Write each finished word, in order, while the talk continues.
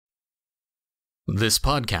This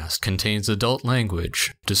podcast contains adult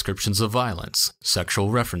language, descriptions of violence, sexual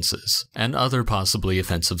references, and other possibly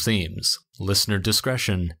offensive themes. Listener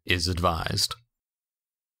discretion is advised.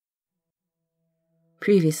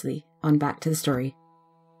 Previously on Back to the Story.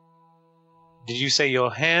 Did you say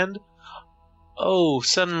your hand? Oh,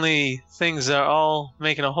 suddenly things are all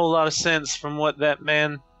making a whole lot of sense from what that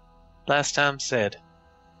man last time said.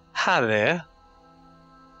 Hi there.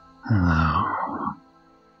 Hello.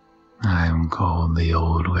 I am called the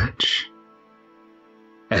Old Witch.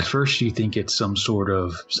 At first you think it's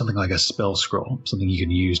something like a spell scroll, something you can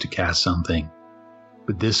use to cast something.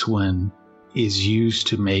 But this one is used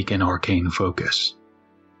to make an arcane focus.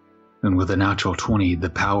 And with a natural 20, the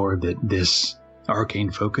power that this arcane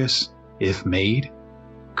focus, if made,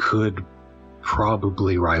 could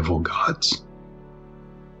probably rival gods.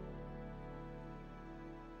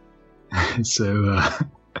 So,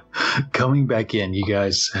 coming back in, you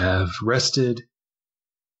guys have rested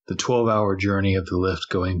the 12-hour journey of the lift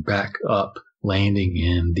going back up, landing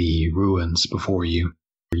in the ruins before you.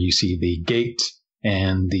 You see the gate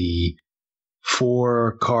and the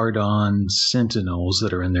 4 Cardon sentinels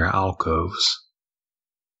that are in their alcoves.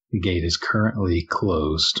 The gate is currently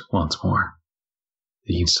closed once more.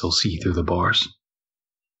 You can still see through the bars.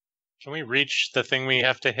 Can we reach the thing we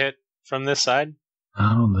have to hit from this side?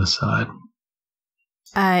 Not on this side.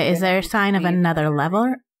 Is there a sign of another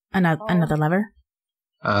lever? Another lever?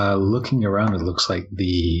 Looking around, it looks like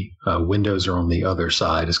the windows are on the other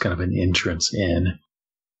side. It's kind of an entrance in.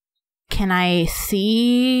 Can I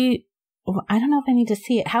see? I don't know if I need to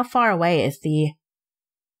see it. How far away is the...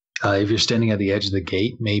 If you're standing at the edge of the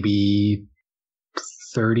gate, maybe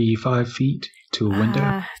 35 feet to a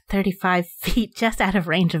window. 35 feet, just out of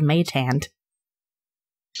range of Mage Hand.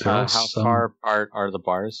 How far are the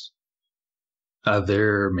bars?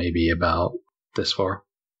 They're maybe about this far.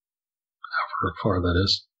 However far that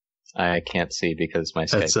is. I can't see because my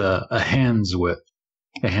That's a hand's width,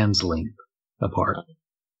 a hand's length apart.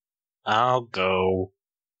 I'll go.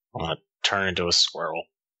 I'm going to turn into a squirrel.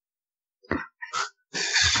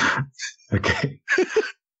 Okay.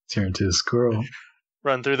 Turn into a squirrel.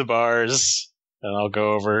 Run through the bars, and I'll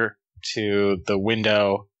go over to the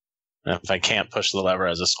window. And if I can't push the lever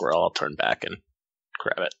as a squirrel, I'll turn back and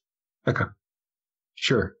grab it. Okay.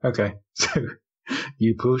 Sure. Okay. So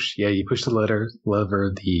you push the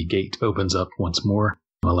lever, the gate opens up once more,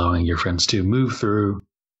 allowing your friends to move through,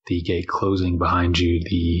 the gate closing behind you,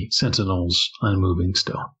 the sentinels unmoving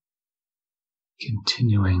still.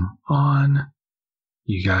 Continuing on,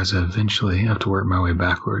 you guys eventually have to work my way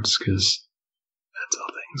backwards because that's how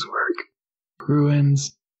things work.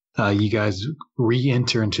 Ruins. You guys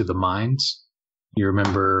re-enter into the mines. You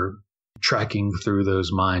remember tracking through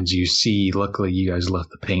those mines. You see, luckily you guys left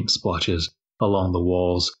the paint splotches along the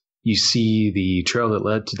walls. You see the trail that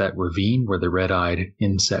led to that ravine where the red-eyed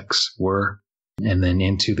insects were, and then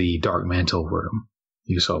into the dark mantle room.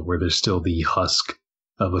 You saw where there's still the husk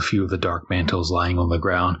of a few of the dark mantles lying on the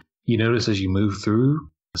ground. You notice as you move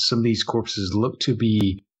through, some of these corpses look to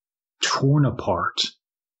be torn apart.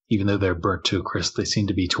 Even though they're burnt to a crisp, they seem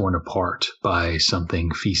to be torn apart by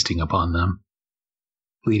something feasting upon them.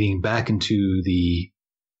 Leading back into the...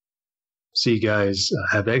 So you guys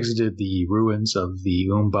have exited the ruins of the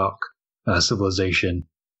Umbach civilization,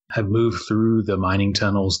 have moved through the mining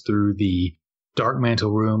tunnels, through the dark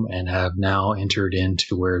mantle room, and have now entered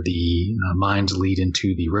into where the mines lead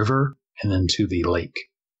into the river and then to the lake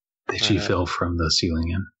that you fell from the ceiling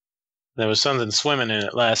in. There was something swimming in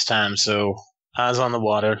it last time, so eyes on the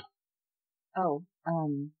water. Oh,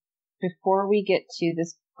 before we get to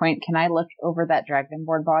this point, can I look over that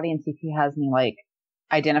dragonborn body and see if he has any,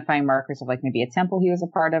 identifying markers of, maybe a temple he was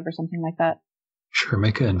a part of or something like that? Sure,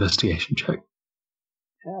 make an investigation check.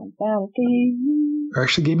 Or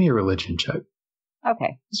actually, give me a religion check.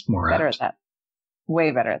 Okay. It's more better apt. at that.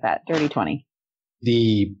 Way better at that. Dirty 20.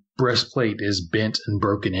 The breastplate is bent and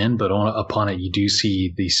broken in, but upon it you do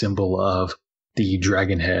see the symbol of the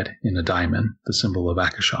dragon head in a diamond, the symbol of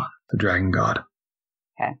Akashan, the dragon god.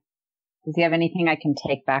 Okay. Does he have anything I can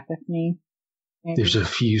take back with me? Maybe? There's a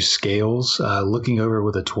few scales. Looking over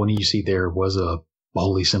with a 20, you see there was a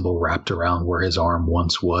holy symbol wrapped around where his arm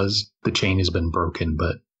once was. The chain has been broken,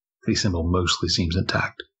 but the symbol mostly seems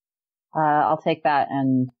intact. I'll take that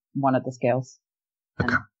and one of the scales.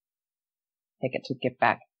 Okay. Take it to get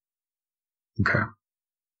back. Okay.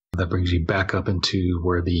 That brings you back up into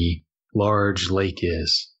where the large lake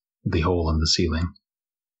is, the hole in the ceiling.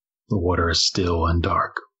 The water is still and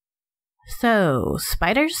dark. So,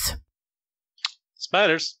 spiders?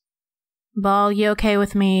 Spiders? Ball, you okay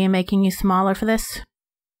with me making you smaller for this?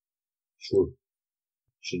 Sure.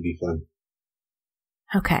 Should be fun.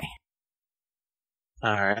 Okay.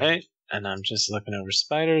 Alright, and I'm just looking over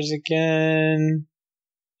spiders again.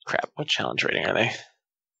 Crap, what challenge rating are they? I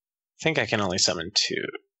think I can only summon 2,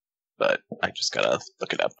 but I just gotta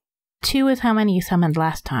look it up. 2 is how many you summoned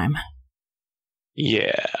last time.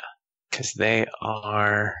 Yeah, because they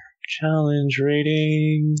are challenge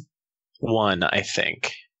rating 1, I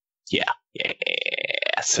think. Yeah.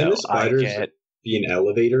 So can the spiders I get... be an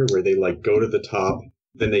elevator where they like go to the top,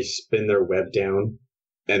 then they spin their web down,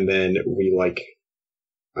 and then we like...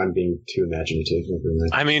 I'm being too imaginative.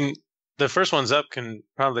 I mean, the first one's up can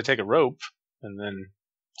probably take a rope, and then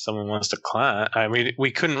someone wants to climb. I mean,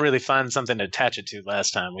 we couldn't really find something to attach it to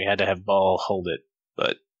last time. We had to have Ball hold it.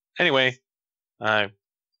 But anyway, I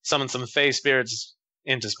summoned some Fey spirits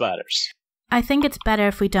into spiders. I think it's better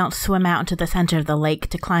if we don't swim out into the center of the lake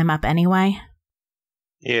to climb up anyway.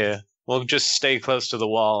 Yeah, we'll just stay close to the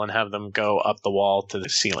wall and have them go up the wall to the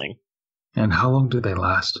ceiling. And how long do they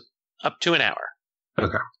last? Up to an hour.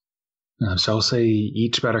 Okay. So I'll say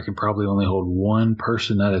each spider can probably only hold one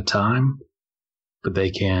person at a time, but they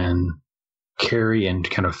can carry and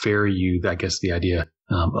kind of ferry you, I guess the idea,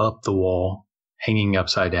 up the wall, hanging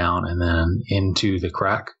upside down, and then into the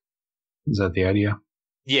crack. Is that the idea?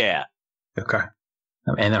 Yeah. Okay.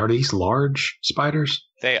 And are these large spiders?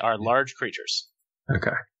 They are large creatures.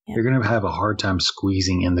 Okay. Yeah. They're going to have a hard time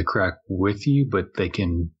squeezing in the crack with you, but they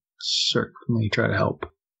can certainly try to help.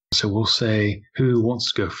 So we'll say, who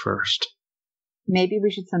wants to go first? Maybe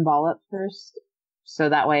we should send Ball up first. So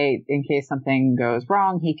that way, in case something goes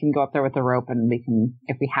wrong, he can go up there with the rope and we can,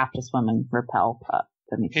 if we have to swim and rappel up,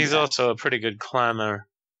 then we can. He's also a pretty good climber.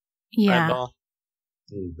 Yeah. Right, Ball?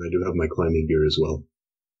 I do have my climbing gear as well.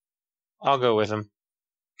 I'll go with him.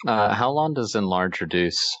 How long does Enlarge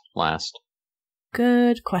Reduce last?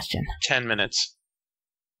 Good question. 10 minutes.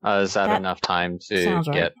 Is that enough time to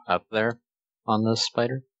get up there on this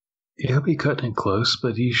spider? He'll be cutting it close,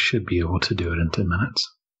 but you should be able to do it in 10 minutes.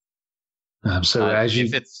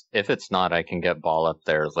 If it's not, I can get Ball up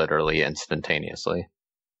there literally instantaneously.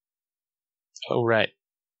 Oh, right.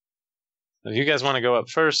 If you guys want to go up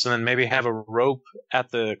first and then maybe have a rope at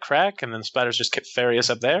the crack and then spiders just ferry us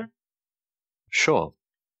up there? Sure.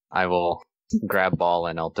 I will grab Ball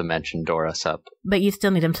and I'll dimension door us up. But you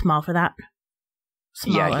still need him small for that?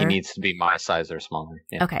 Smaller. Yeah, he needs to be my size or smaller.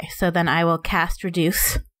 Yeah. Okay, so then I will cast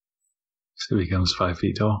Reduce. So he becomes 5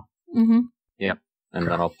 feet tall? Mm-hmm. Yep. And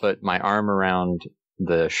then I'll put my arm around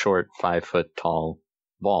the short 5 foot tall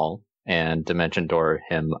Ball and dimension door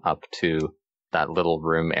him up to that little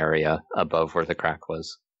room area above where the crack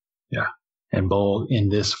was. Yeah. And Ball, in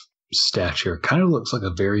this stature, kind of looks like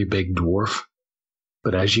a very big dwarf.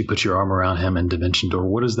 But as you put your arm around him and dimension door,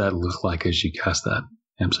 what does that look like as you cast that,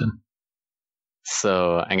 Amsen?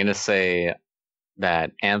 So I'm going to say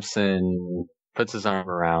that Amsen puts his arm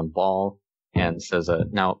around Ball and says,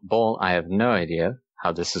 now, Ball, I have no idea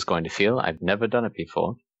how this is going to feel. I've never done it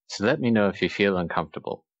before. So let me know if you feel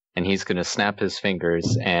uncomfortable. And he's going to snap his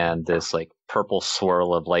fingers and this like purple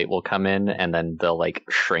swirl of light will come in and then they'll like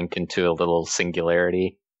shrink into a little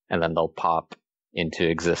singularity and then they'll pop into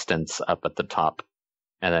existence up at the top.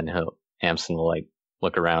 And then Amsen will like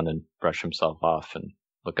look around and brush himself off and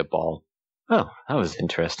look at Ball. Oh, that was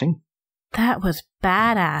interesting. That was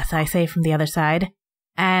badass, I say from the other side.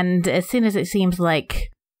 And as soon as it seems like,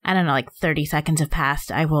 I don't know, like 30 seconds have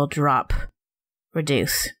passed, I will drop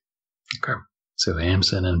Reduce. Okay. So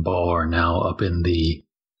Amsen and Ball are now up in the,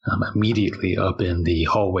 immediately up in the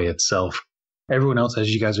hallway itself. Everyone else,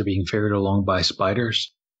 as you guys are being ferried along by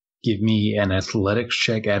spiders, give me an athletics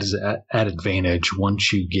check at advantage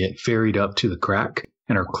once you get ferried up to the crack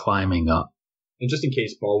and are climbing up. And just in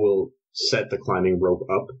case, Ball will set the climbing rope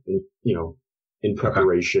up, in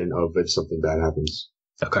preparation of if something bad happens.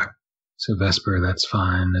 Okay. So Vesper, that's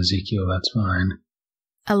fine. Ezekiel, that's fine.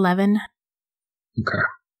 11. Okay.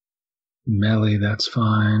 Meli, that's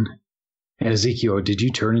fine. And Ezekiel, did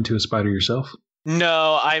you turn into a spider yourself?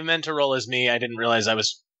 No, I meant to roll as me. I didn't realize I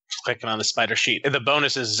was clicking on the spider sheet. The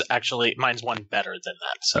bonus is actually, mine's one better than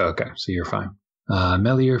that. So. Okay, so you're fine.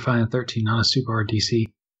 Meli, you're fine. 13, not a super hard DC.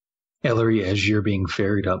 Ellory, as you're being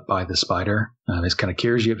ferried up by the spider, this kind of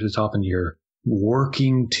carries you up to the top and you're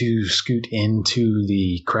working to scoot into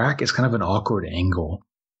the crack. It's kind of an awkward angle.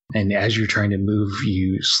 And as you're trying to move,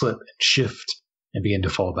 you slip and shift and begin to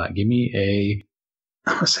fall back. Give me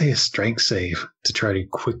I'm going to say a strength save to try to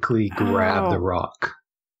quickly grab the rock.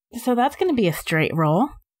 So that's going to be a straight roll.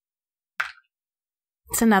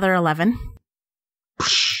 It's another 11.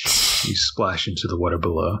 You splash into the water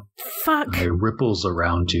below. Fuck. And it ripples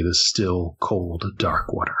around you, the still, cold,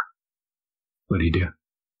 dark water. What do you do?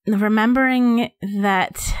 Remembering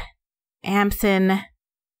that Amsen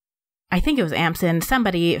I think it was Amsen.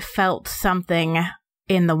 Somebody felt something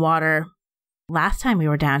in the water last time we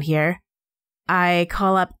were down here. I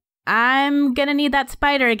call up, I'm gonna need that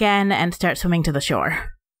spider again, and start swimming to the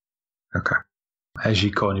shore. Okay. As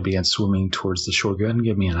you call and you begin swimming towards the shore, go ahead and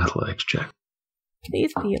give me an athletics check.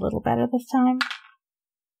 Please be a little better this time.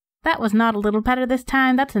 That was not a little better this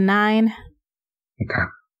time. That's a 9. Okay.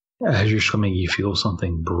 As you're swimming, you feel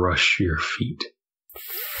something brush your feet.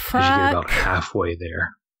 Fuck. As you get about halfway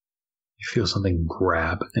there, you feel something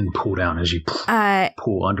grab and pull down as you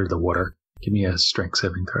pull under the water. Give me a strength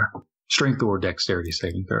saving throw. Strength or dexterity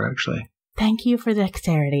saving throw, actually. Thank you for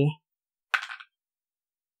dexterity.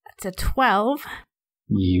 That's a 12.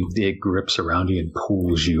 It grips around you and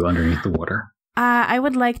pulls you underneath the water. I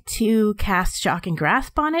would like to cast Shock and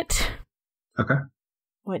Grasp on it. Okay.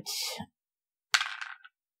 Which...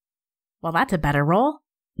 Well, that's a better roll.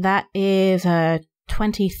 That is a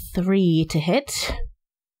 23 to hit.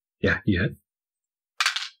 Yeah, you hit.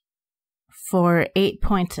 For 8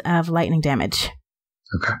 points of lightning damage.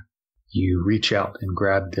 Okay. You reach out and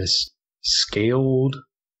grab this scaled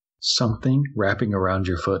something wrapping around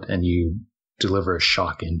your foot, and you deliver a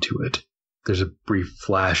shock into it. There's a brief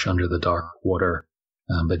flash under the dark water,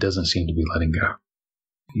 but it doesn't seem to be letting go.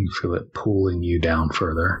 You feel it pulling you down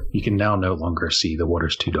further. You can now no longer see. The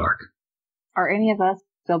water's too dark. Are any of us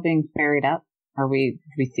still being ferried up? Or we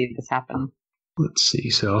see this happen? Let's see.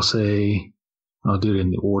 So I'll do it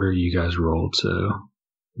in the order you guys rolled. So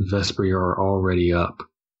Vesper, you're already up.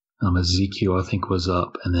 Ezekiel, I think, was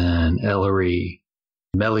up. And then Ellory,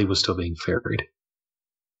 Meli was still being ferried.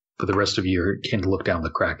 But the rest of you can look down the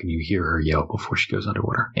crack and you hear her yell before she goes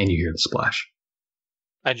underwater. And you hear the splash.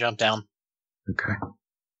 I jump down. Okay.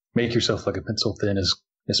 Make yourself like a pencil thin, as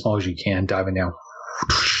small as you can, diving down,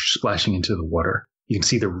 splashing into the water. You can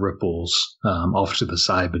see the ripples off to the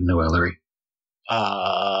side, but no Ellory.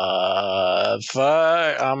 I'm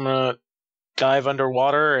going to dive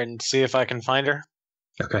underwater and see if I can find her.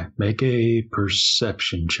 Okay. Make a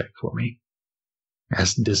perception check for me.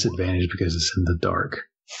 That's disadvantage because it's in the dark.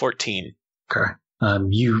 14. Okay.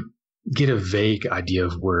 You get a vague idea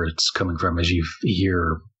of where it's coming from as you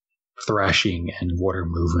hear thrashing and water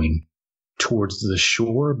moving towards the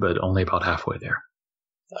shore, but only about halfway there.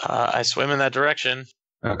 I swim in that direction.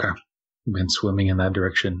 Okay. You've been swimming in that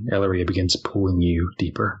direction. Ellory begins pulling you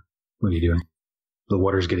deeper. What are you doing? The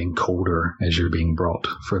water's getting colder as you're being brought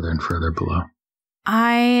further and further below.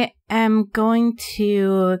 I am going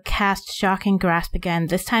to cast Shock and Grasp again.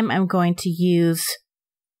 This time I'm going to use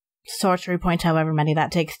sorcery points, however many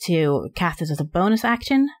that takes, to cast this as a bonus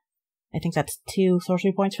action. I think that's 2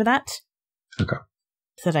 sorcery points for that. Okay.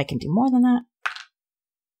 So that I can do more than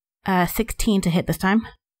that. 16 to hit this time.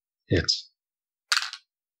 Hits.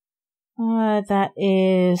 That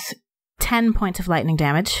is 10 points of lightning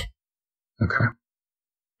damage. Okay.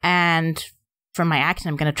 And from my action,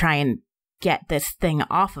 I'm going to try and get this thing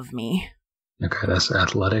off of me. Okay, that's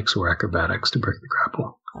athletics or acrobatics to break the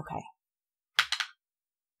grapple. Okay.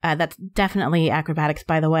 That's definitely acrobatics,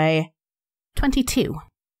 by the way. 22.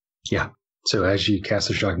 Yeah. So as you cast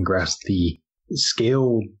the Shock and Grasp, the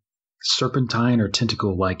scaled serpentine or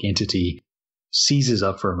tentacle-like entity seizes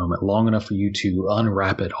up for a moment, long enough for you to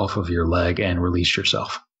unwrap it off of your leg and release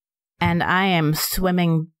yourself. And I am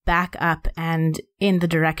swimming back up and in the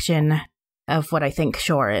direction of what I think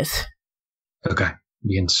shore is. Okay.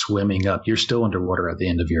 Begin swimming up. You're still underwater at the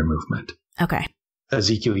end of your movement. Okay.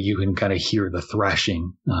 Ezekiel, you can kind of hear the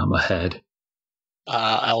thrashing ahead.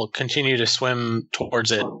 I'll continue to swim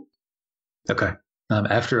towards it. Okay.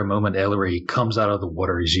 After a moment, Ellory comes out of the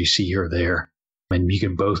water as you see her there. And you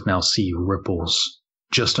can both now see ripples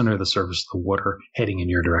just under the surface of the water heading in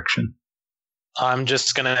your direction. I'm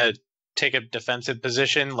just going to take a defensive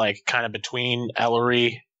position, like kind of between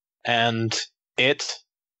Ellory and it,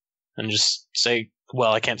 and just say,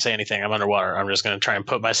 well, I can't say anything. I'm underwater. I'm just going to try and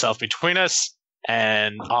put myself between us,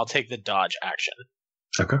 and I'll take the dodge action.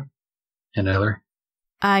 Okay. And Ellory?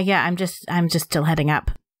 Yeah, I'm just still heading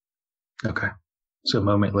up. Okay. So a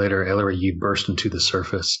moment later, Ellory, you burst into the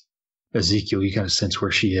surface. Ezekiel, you kind of sense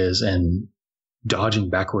where she is and dodging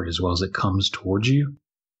backward as well as it comes towards you.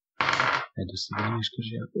 At disadvantage because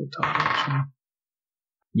you have the top action.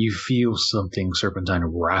 You feel something serpentine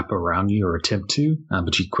wrap around you or attempt to,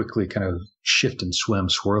 but you quickly kind of shift and swim,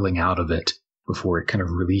 swirling out of it before it kind of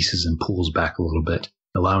releases and pulls back a little bit,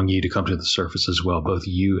 allowing you to come to the surface as well. Both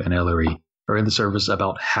you and Ellory are in the surface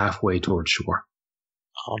about halfway towards shore.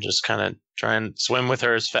 I'll just kind of try and swim with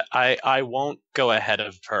her. I won't go ahead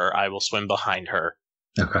of her. I will swim behind her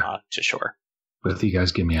to shore. Both of you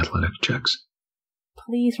guys give me athletic checks.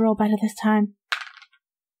 Please roll better this time.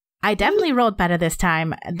 I definitely rolled better this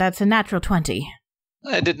time. That's a natural 20.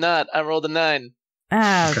 I did not. I rolled a 9.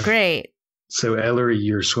 Oh, Okay. great. So, Ellory,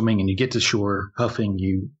 you're swimming and you get to shore, huffing,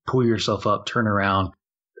 you pull yourself up, turn around.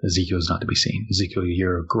 Ezekiel's not to be seen. Ezekiel,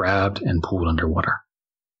 you're grabbed and pulled underwater.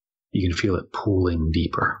 You can feel it pulling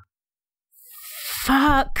deeper.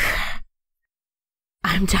 Fuck.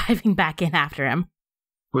 I'm diving back in after him.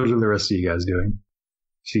 What are the rest of you guys doing?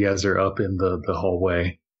 So you guys are up in the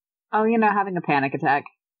hallway. Oh, having a panic attack.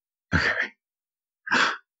 Okay.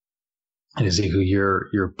 And Ezekiel,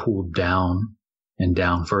 you're pulled down and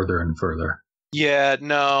down further and further. Yeah,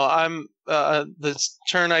 no, I'm, this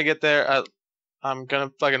turn I get there, I'm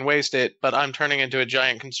gonna fucking waste it, but I'm turning into a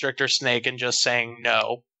giant constrictor snake and just saying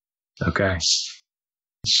no. Okay.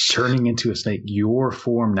 Turning into a snake, your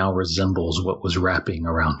form now resembles what was wrapping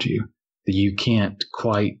around you. You can't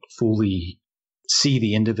quite fully see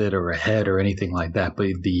the end of it or a head or anything like that, but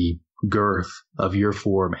the girth of your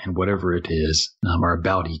form and whatever it is are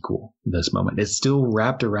about equal in this moment. It's still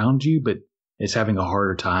wrapped around you, but it's having a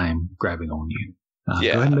harder time grabbing on you.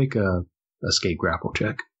 Go ahead and make a escape grapple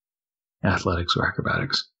check. Athletics or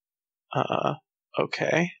acrobatics.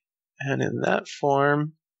 Okay. And in that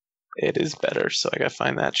form, it is better, so I gotta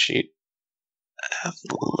find that sheet.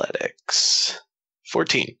 Athletics.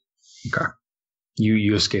 14. Okay.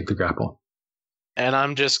 You escape the grapple. And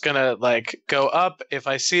I'm just gonna, go up. If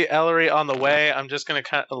I see Ellory on the way, I'm just gonna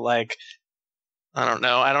kind of, I don't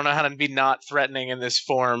know how to be not threatening in this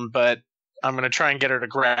form, but I'm gonna try and get her to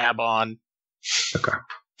grab on. Okay.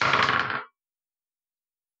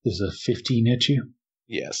 Does a 15 hit you?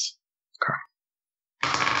 Yes. Okay.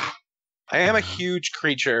 I am a huge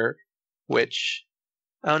creature, which...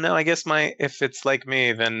 Oh no, I guess if it's like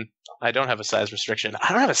me, then I don't have a size restriction.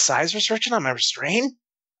 I don't have a size restriction on my restrain?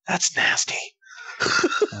 That's nasty.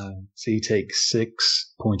 So you take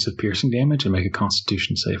 6 points of piercing damage and make a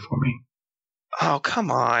constitution save for me. Oh, come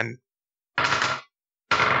on.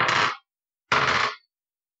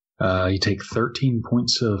 You take 13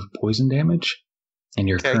 points of poison damage, and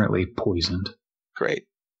you're currently poisoned. Great.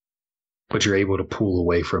 But you're able to pull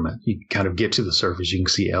away from it. You kind of get to the surface. You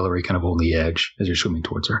can see Ellory kind of on the edge as you're swimming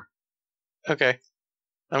towards her. Okay.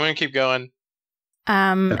 I'm going to keep going.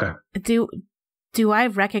 Okay. Do I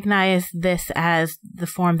recognize this as the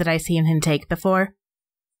form that I seen him take before?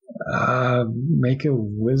 Make a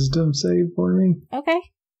wisdom save for me. Okay.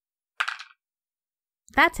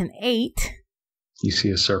 That's an 8. You see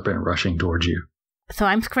a serpent rushing towards you. So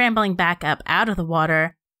I'm scrambling back up out of the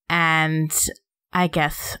water and I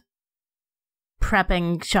guess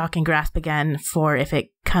prepping shock and grasp again for if it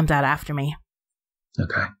comes out after me.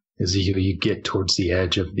 Okay. As you get towards the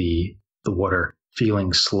edge of the water,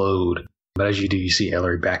 feeling slowed. But as you do, you see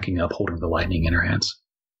Ellory backing up, holding the lightning in her hands.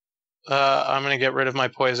 I'm going to get rid of my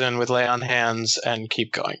poison with lay on hands and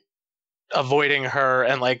keep going. Avoiding her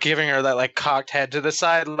and giving her that cocked head to the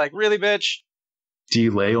side, really, bitch? Do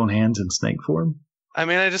you lay on hands in snake form? I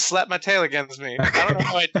mean, I just slapped my tail against me. Okay. I don't know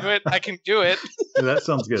how I do it. I can do it. That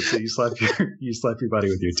sounds good. So you slap your body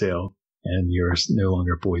with your tail, and you're no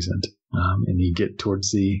longer poisoned. And you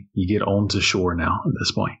get onto shore now at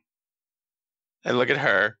this point. I look at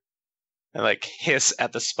her and hiss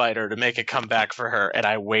at the spider to make it come back for her, and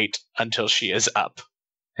I wait until she is up.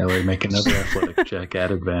 Ellory, make another athletic check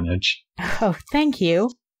at advantage. Oh, thank you.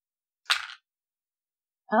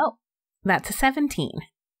 Oh, that's a 17.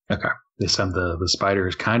 Okay. This time the spider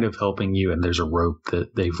is kind of helping you, and there's a rope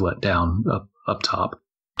that they've let down up top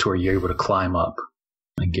to where you're able to climb up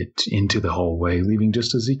and get into the hallway, leaving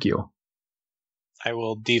just Ezekiel. I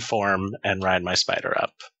will deform and ride my spider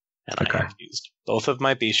up. And Okay. I have used both of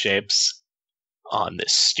my B shapes on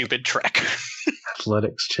this stupid trek.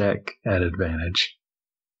 Athletics check at advantage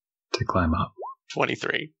to climb up.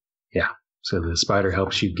 23. Yeah. So the spider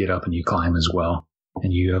helps you get up and you climb as well.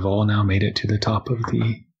 And you have all now made it to the top of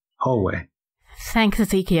the hallway. Thanks,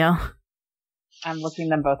 Ezekiel. I'm looking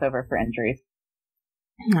them both over for injuries.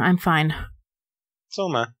 I'm fine. So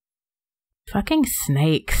am I. Fucking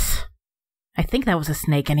snakes. I think that was a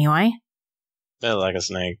snake anyway. They're like a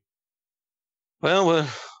snake. Well, we're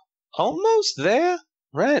almost there.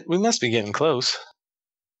 Right, we must be getting close.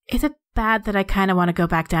 Is it bad that I kind of want to go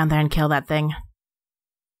back down there and kill that thing?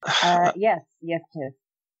 Yes, tis.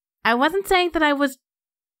 I wasn't saying that I was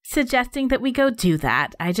suggesting that we go do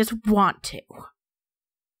that. I just want to.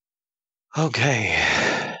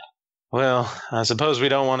 Okay. Well, I suppose we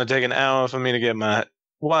don't want to take an hour for me to get my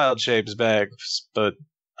wild shapes back, but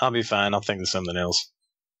I'll be fine. I'll think of something else.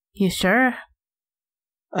 You sure?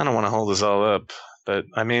 I don't want to hold this all up, but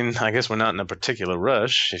I mean, I guess we're not in a particular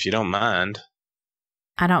rush, if you don't mind.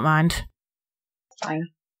 I don't mind. Fine.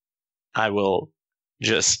 I will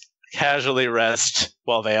just casually rest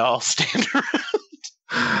while they all stand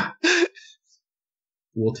around.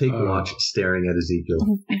 We'll take watch staring at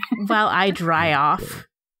Ezekiel. While I dry off.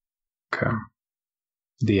 Okay.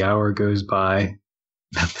 The hour goes by.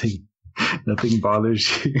 Nothing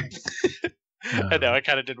bothers you. I know, I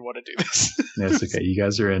kind of didn't want to do this. That's okay. You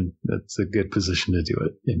guys are in. That's a good position to do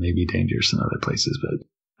it. It may be dangerous in other places,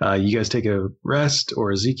 but you guys take a rest,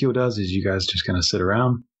 or Ezekiel does, as you guys just kind of sit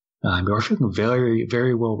around. You're feeling very,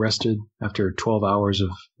 very well rested after 12 hours of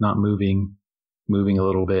not moving a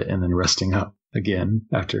little bit, and then resting up again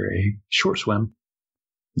after a short swim.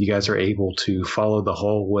 You guys are able to follow the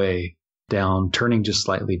hallway down, turning just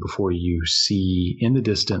slightly before you see in the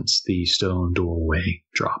distance the stone doorway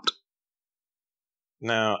dropped.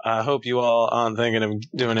 Now, I hope you all aren't thinking of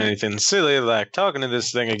doing anything silly like talking to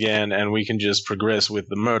this thing again and we can just progress with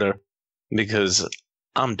the murder, because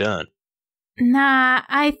I'm done. Nah,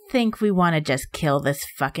 I think we want to just kill this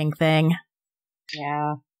fucking thing.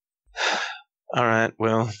 Yeah. Alright,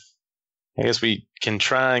 well, I guess we can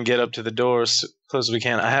try and get up to the door as close as we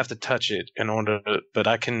can. I have to touch it in order, but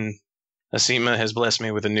Asima has blessed me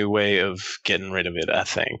with a new way of getting rid of it, I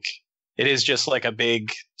think. It is just like a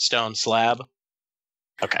big stone slab.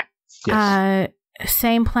 Okay. Yes.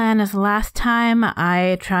 Same plan as last time.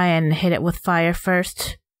 I try and hit it with fire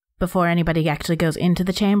first before anybody actually goes into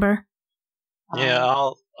the chamber. Yeah,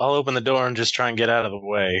 I'll open the door and just try and get out of the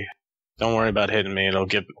way. Don't worry about hitting me.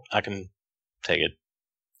 I can take it.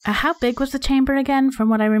 How big was the chamber again, from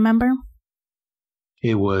what I remember?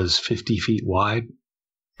 It was 50 feet wide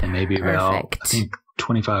and maybe about, I think,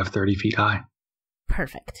 25, 30 feet high.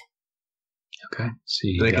 Perfect. Okay.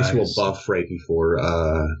 See, I guess we'll buff right before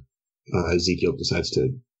Ezekiel decides to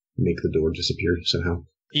make the door disappear somehow.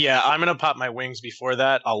 Yeah, I'm going to pop my wings before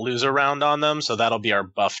that. I'll lose a round on them, so that'll be our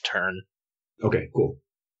buff turn. Okay, cool.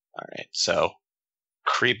 All right, so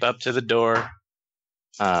creep up to the door.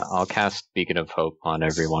 I'll cast Beacon of Hope on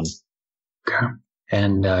everyone. Okay.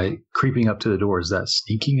 And creeping up to the door, is that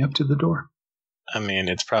sneaking up to the door? I mean,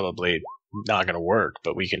 it's probably not going to work,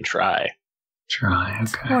 but we can try. Try, okay.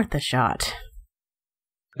 It's worth a shot.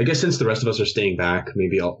 I guess since the rest of us are staying back,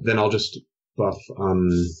 maybe I'll just buff.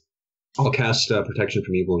 I'll cast Protection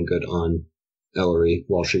from Evil and Good on Ellory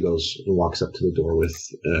while she goes and walks up to the door with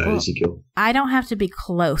Ezekiel. I don't have to be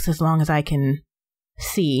close as long as I can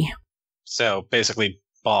see. So basically,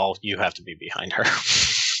 Ball, you have to be behind her.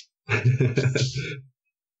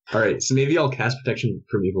 All right, so maybe I'll cast Protection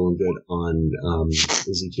from Evil and Good on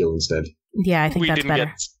Ezekiel instead. Yeah, I think that's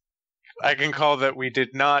better. I can call that we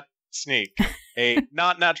did not sneak. A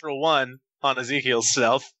not natural one on Ezekiel's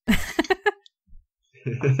self. All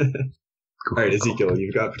right, Ezekiel,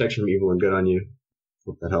 you've got Protection from Evil and Good on you.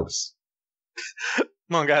 Hope that helps. Come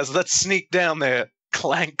on, guys, let's sneak down there.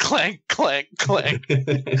 Clank, clank, clank, clank.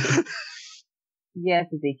 Yes,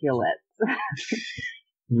 Ezekiel, let's.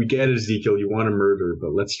 We get it, Ezekiel. You want to murder,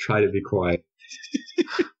 but let's try to be quiet.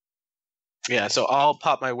 Yeah, so I'll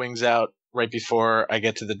pop my wings out right before I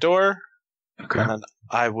get to the door. Okay. And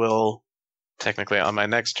I will, technically on my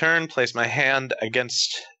next turn, place my hand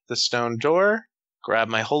against the stone door, grab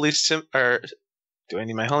my holy do I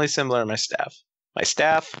need my holy symbol or my staff? My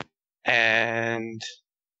staff, and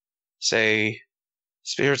say,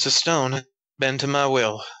 Spirits of Stone, bend to my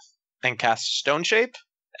will, and cast Stone Shape,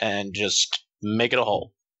 and just make it a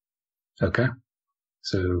hole. Okay.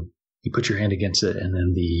 So you put your hand against it, and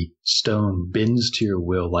then the stone bends to your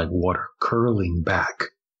will like water, curling back,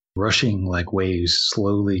 rushing like waves,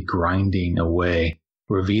 slowly grinding away,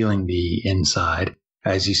 revealing the inside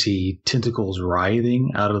as you see tentacles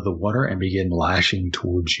writhing out of the water and begin lashing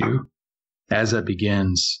towards you. As that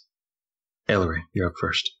begins, Ellory, you're up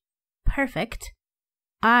first. Perfect.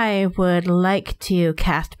 I would like to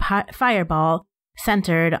cast Fireball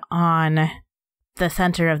centered on the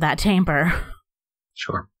center of that chamber.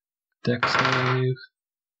 Sure. Dex save.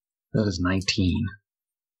 That is 19.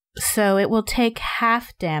 So it will take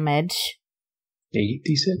half damage.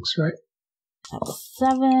 8d6, right? That was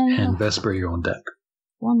 7. And Vesper, you're on deck.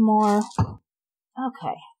 One more.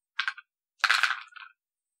 Okay.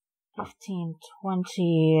 15,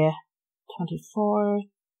 20, 24,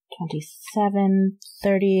 27,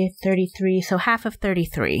 30, 33. So half of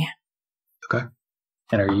 33. Okay.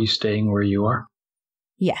 And are you staying where you are?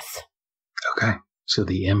 Yes. Okay. So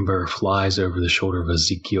the ember flies over the shoulder of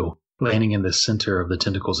Ezekiel, landing in the center of the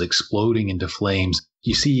tentacles, exploding into flames.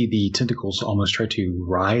 You see the tentacles almost try to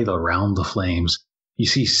writhe around the flames. You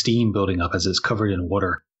see steam building up as it's covered in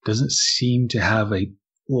water. Doesn't seem to have a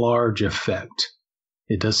large effect.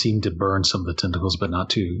 It does seem to burn some of the tentacles, but not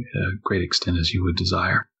to a great extent as you would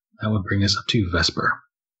desire. That would bring us up to Vesper.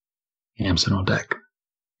 Amsen on deck.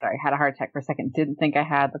 Sorry. Sorry, had a heart attack for a second. Didn't think I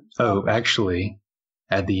had. Actually,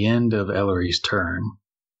 at the end of Ellory's turn,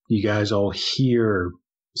 you guys all hear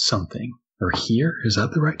something. Or hear? Is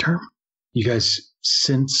that the right term? You guys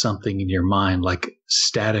sense something in your mind, like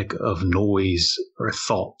static of noise or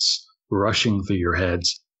thoughts rushing through your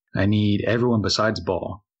heads. I need everyone besides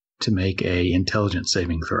Ball to make a intelligence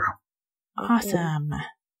saving throw. Awesome.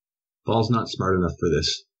 Ball's not smart enough for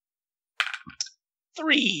this.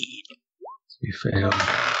 3. So you fail.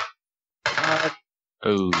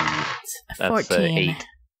 That's 14. 8.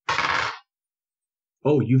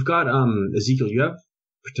 Oh, you've got, Ezekiel, you have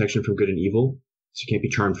protection from good and evil, so you can't be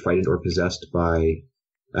charmed, frightened, or possessed by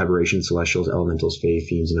aberrations, celestials, elementals, fae,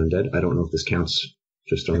 fiends, and undead. I don't know if this counts.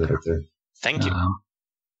 Just throwing that out there. Thank you.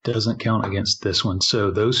 Doesn't count against this one.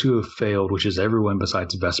 So those who have failed, which is everyone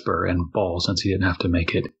besides Vesper and Ball, since he didn't have to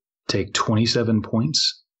make it, take 27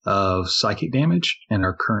 points of psychic damage and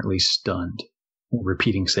are currently stunned,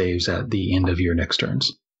 repeating saves at the end of your next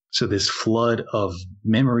turns. So this flood of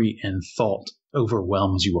memory and thought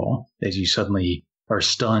overwhelms you all as you suddenly are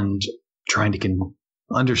stunned, trying to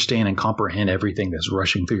understand and comprehend everything that's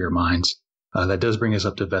rushing through your minds. That does bring us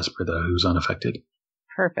up to Vesper, though, who's unaffected.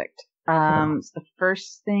 Perfect. So the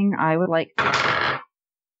first thing I would like to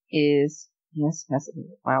do is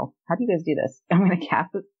wow. How do you guys do this? I'm going to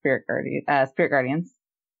cast the Spirit Guardians,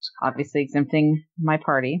 obviously exempting my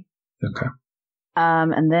party. Okay.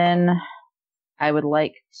 And then I would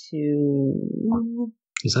like to.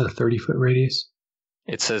 Is that a 30-foot radius?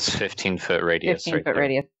 It says 15-foot radius. 15-foot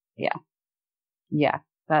radius. Yeah. Yeah.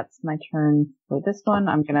 That's my turn for this one.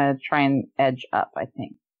 I'm going to try and edge up, I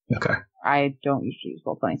think. Okay. I don't usually use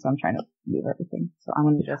Roll20, so I'm trying to move everything. So I'm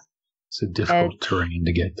going to just... It's a difficult terrain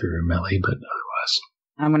to get through, Meli, but otherwise...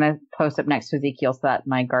 I'm going to post up next to Ezekiel so that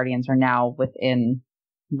my guardians are now within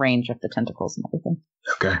range of the tentacles and everything.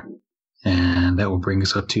 Okay. And that will bring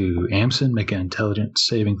us up to Amsen. Make an intelligence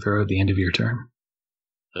saving throw at the end of your turn.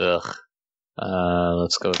 Ugh.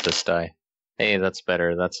 Let's go with this die. Hey, that's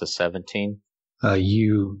better. That's a 17.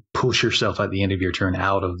 You push yourself at the end of your turn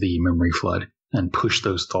out of the memory flood and push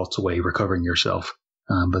those thoughts away, recovering yourself.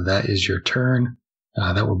 But that is your turn.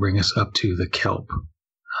 That will bring us up to the Kelp,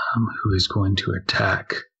 who is going to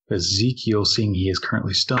attack Ezekiel, seeing he is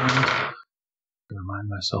currently stunned. To remind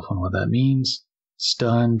myself on what that means.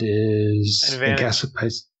 Stunned is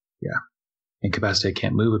incapacitated. Yeah. Incapacitated,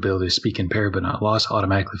 can't move, ability to speak impaired but not lost,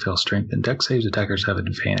 automatically fail strength and dex saves. Attackers have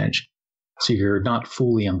advantage. So you're not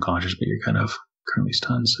fully unconscious, but you're kind of currently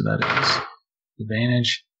stunned, so that is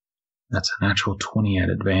advantage. That's a natural 20 at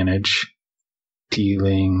advantage.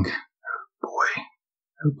 Dealing.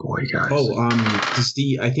 Oh boy, guys.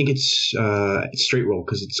 I think it's straight roll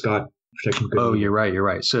because it's got protection. Oh, you're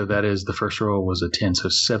right. So that is, the first roll was a 10, so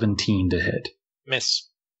 17 to hit. Miss.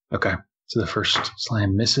 Okay. So the first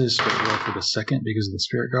slam misses, but roll for the second because of the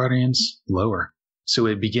Spirit Guardians. Lower. So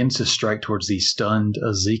it begins to strike towards the stunned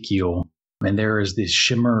Ezekiel, and there is this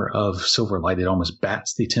shimmer of silver light that almost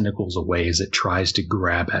bats the tentacles away as it tries to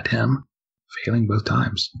grab at him, failing both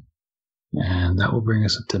times. And that will bring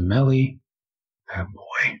us up to Meli. Oh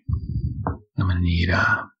boy. I'm gonna need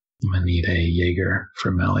a Jaeger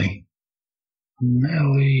for Meli.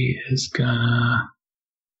 Meli is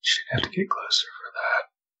she'd have to get closer for that.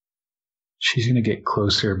 She's gonna get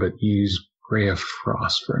closer, but use Ray of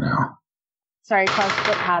Frost for now. Sorry, Klouse,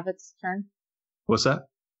 did it have its turn? What's that?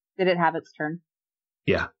 Did it have its turn?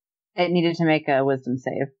 Yeah. It needed to make a wisdom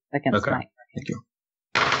save against Okay. my. Thank you.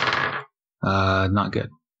 Not good.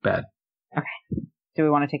 Bad. Okay. Do we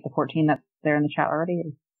want to take the 14 that's there in the chat already? Or do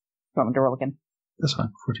you want me to roll again? That's fine.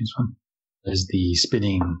 14's fine. As the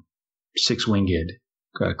spinning six-winged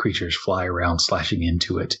creatures fly around, slashing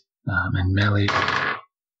into it. And Meli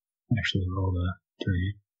actually rolled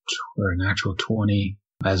a natural 20.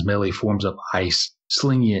 As Meli forms up ice,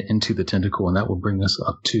 slinging it into the tentacle, and that will bring us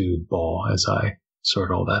up to Ball as I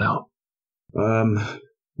sort all that out.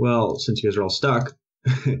 Well, since you guys are all stuck,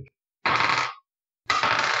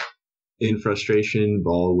 in frustration,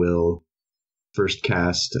 Ball will first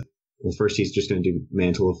cast. Well, first he's just going to do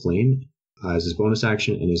Mantle of Flame as his bonus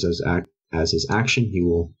action, and as his action, he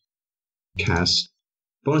will cast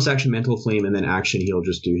bonus action Mantle of Flame, and then action he'll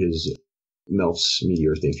just do his Melf's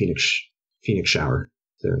Meteor thing, Phoenix Shower.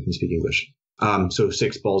 There, I can speak English. So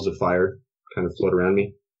 6 balls of fire kind of float around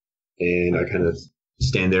me, and I kind of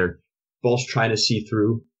stand there. Ball's trying to see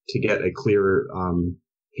through to get a clearer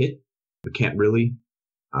hit, but can't really.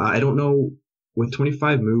 I don't know, with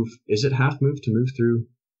 25 move, is it half move to move through?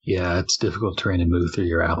 Yeah, it's difficult terrain to move through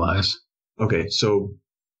your allies. Okay, so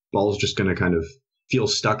Ball's just going to kind of feel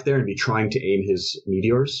stuck there and be trying to aim his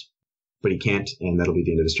meteors, but he can't, and that'll be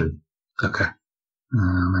the end of his turn. Okay.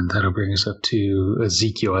 And that'll bring us up to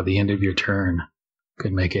Ezekiel at the end of your turn.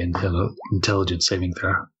 Could make an intelligence saving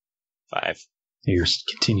throw. 5. You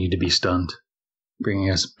continue to be stunned. Bringing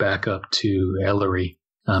us back up to Ellory.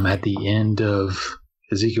 At the end of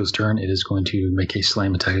Ezekiel's turn, it is going to make a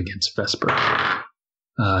slam attack against Vesper.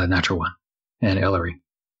 Natural 1. And Ellory.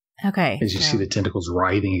 Okay. As you see the tentacles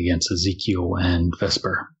writhing against Ezekiel and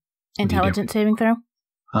Vesper. Intelligence saving throw?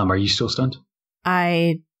 Are you still stunned?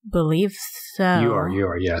 I believe so. You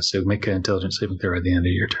are, yeah. So make an intelligence saving throw at the end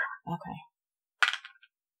of your turn. Okay.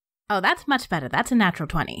 Oh, that's much better. That's a natural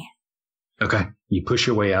 20. Okay. You push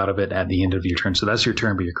your way out of it at the end of your turn. So that's your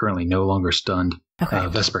turn, but you're currently no longer stunned. Okay.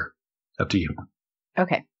 Vesper, up to you.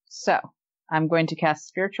 Okay, so I'm going to cast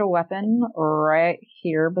Spiritual Weapon right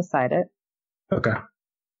here beside it. Okay.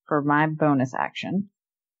 For my bonus action.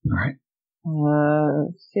 All right.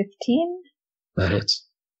 15? That hits.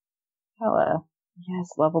 Hella. Yes,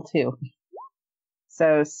 level 2.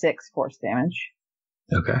 So 6 force damage.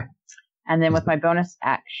 Okay. And then with my bonus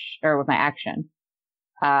action, or with my action,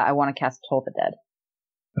 I want to cast Toll the Dead.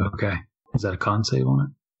 Okay. Is that a con save on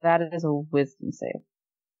it? That is a wisdom save.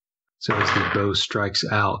 So as the bow strikes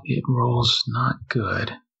out, it rolls not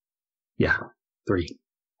good. Yeah, 3.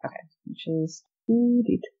 Okay, which is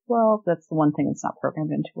 2d12. That's the one thing that's not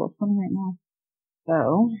programmed into Roll20 right now.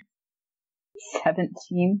 So,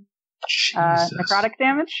 17 necrotic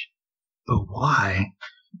damage. But why?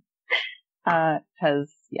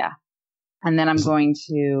 Because, yeah. And then I'm going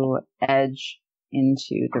to edge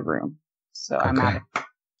into the room. So I'm at it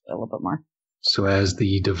a little bit more. So as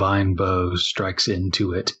the divine bow strikes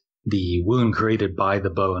into it, the wound created by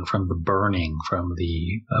the bow and from the burning from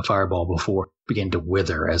the fireball before began to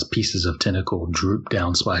wither as pieces of tentacle droop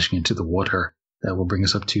down, splashing into the water. That will bring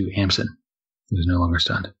us up to Amsen, who's no longer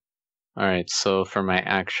stunned. Alright, so for my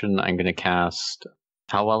action, I'm going to cast...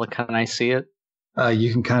 How well can I see it?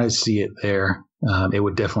 You can kind of see it there. It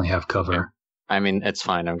would definitely have cover. I mean, it's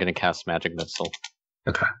fine. I'm going to cast Magic Missile.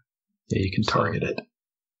 Okay. Yeah, you can target it.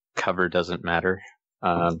 Cover doesn't matter.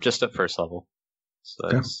 Just at first level. So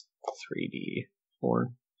that's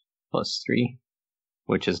 3d4 plus 3,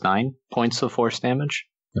 which is 9 points of force damage.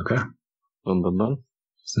 Okay. Boom, boom, boom.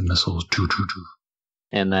 The missiles, choo.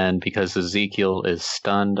 And then because Ezekiel is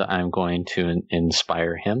stunned, I'm going to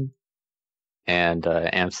inspire him. And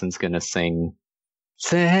Amsen's going to sing,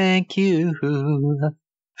 "Thank you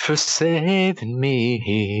for saving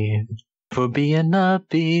me, for being a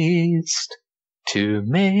beast, to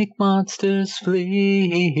make monsters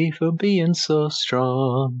flee, for being so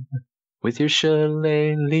strong with your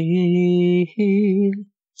shillelagh.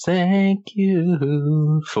 Thank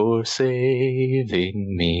you for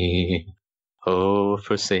saving me. Oh,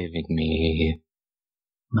 for saving me."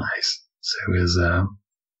 Nice. So as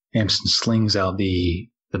Amsen slings out the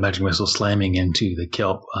magic missile slamming into the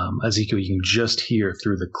kelp, Ezekiel, you can just hear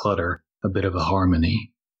through the clutter a bit of a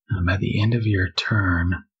harmony. At the end of your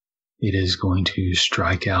turn, it is going to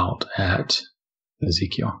strike out at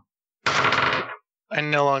Ezekiel. I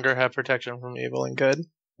no longer have protection from evil and good.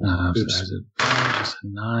 So that's just a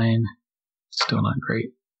 9. Still not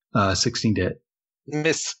great. 16 to hit.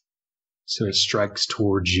 Miss. So it strikes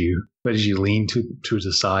towards you, but as you lean towards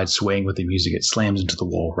the side, swaying with the music, it slams into the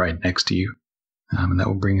wall right next to you. And that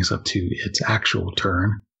will bring us up to its actual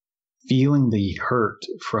turn. Feeling the hurt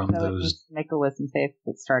from those... Make a wisdom save.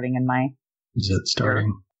 It's starting in my... Is it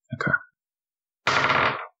starting? Okay.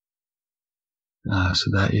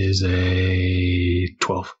 So that is a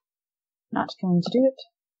 12. Not going to do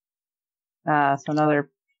it. So another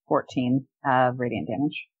 14 radiant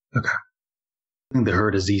damage. Okay. The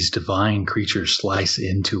hurt as these divine creatures slice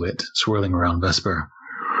into it, swirling around Vesper.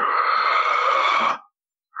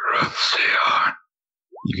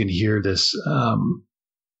 You can hear this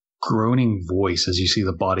groaning voice as you see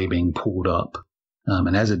the body being pulled up.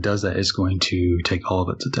 And as it does that, it's going to take all of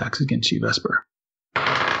its attacks against you, Vesper.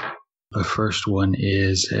 The first one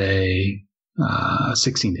is a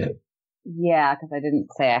 16 to hit. Yeah, because I didn't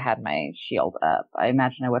say I had my shield up. I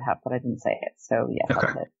imagine I would have, but I didn't say it. So, yes, okay.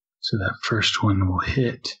 I'll hit. So that first one will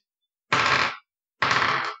hit.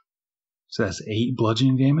 So that's 8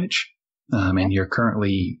 bludgeoning damage. And you're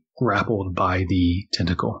currently grappled by the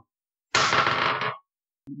tentacle.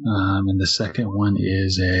 And the second one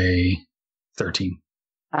is a 13.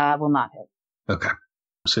 Will not hit. Okay.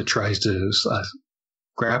 So it tries to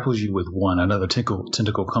grapples you with 1. Another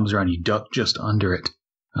tentacle comes around. You duck just under it.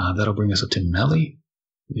 That'll bring us up to Meli.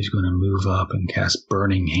 He's going to move up and cast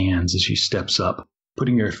Burning Hands as she steps up,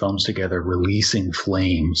 putting her thumbs together, releasing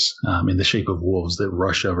flames in the shape of wolves that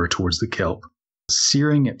rush over towards the kelp,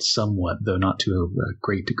 searing it somewhat, though not to a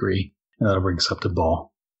great degree. And that'll bring us up to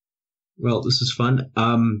Ball. Well, this is fun.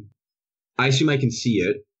 I assume I can see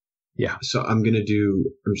it. Yeah. So I'm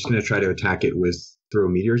just gonna try to attack it with throw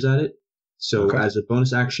meteors at it. So as a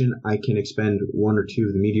bonus action, I can expend 1 or 2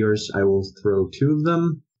 of the meteors. I will throw 2 of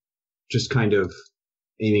them, just kind of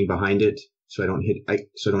aiming behind it, so I don't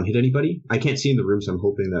hit anybody. I can't see in the room, so I'm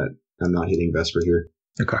hoping that I'm not hitting Vesper here.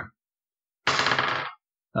 Okay.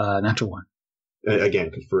 Natural 1.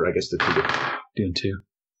 Again, for I guess the 2. Doing 2.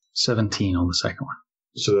 17 on the second one.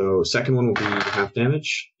 So the second one will be half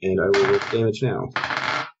damage, and I will roll damage now.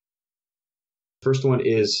 First one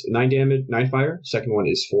is 9 damage, 9 fire. Second one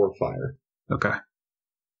is 4 fire. Okay.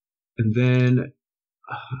 And then,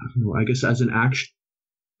 I guess as an action,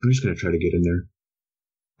 I'm just going to try to get in there.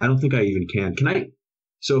 I don't think I even can. Can I?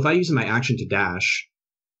 So if I use my action to dash,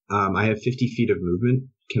 I have 50 feet of movement.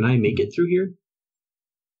 Can I make it through here?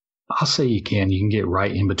 I'll say you can. You can get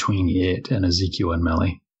right in between it and Ezekiel and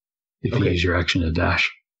Meli if you use your action to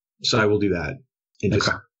dash. So I will do that and just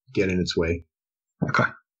get in its way. Okay.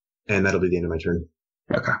 And that'll be the end of my turn.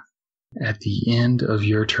 Okay. At the end of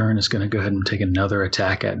your turn, it's going to go ahead and take another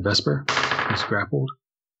attack at Vesper. He's grappled.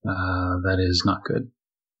 That is not good.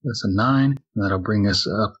 That's a 9. That'll bring us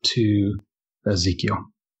up to Ezekiel.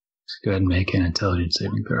 Let's go ahead and make an intelligence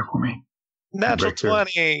saving throw for me. Natural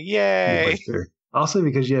 20. Yay. Also,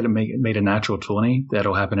 because you had made a natural 20,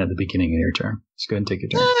 that'll happen at the beginning of your turn. Just go ahead and take your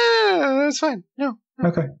turn. That's fine. No.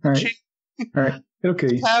 Okay. All right. All right. It'll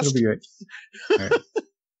kill you. It'll be great.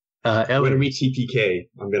 All right. When we TPK,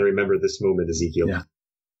 I'm going to remember this moment, Ezekiel. Yeah.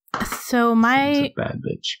 So my bad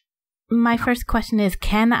bitch. My first question is,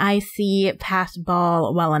 can I see past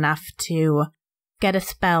Ball well enough to get a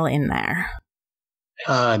spell in there?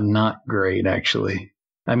 Not great, actually.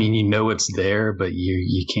 I mean, you know it's there, but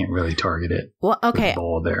you can't really target it. Well, okay. With the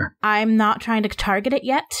ball there. I'm not trying to target it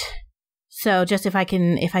yet. So just if I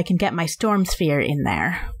can get my storm sphere in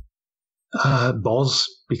there. Ball's,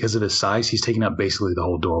 because of his size, he's taking up basically the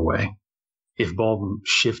whole doorway. If Ball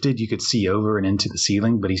shifted, you could see over and into the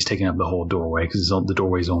ceiling, but he's taking up the whole doorway because the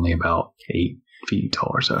doorway is only about 8 feet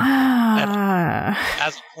tall or so.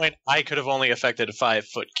 As a point, I could have only affected a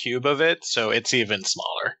 5-foot cube of it, so it's even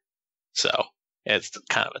smaller. So it's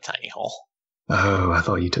kind of a tiny hole. Oh, I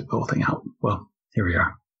thought you took the whole thing out. Well, here we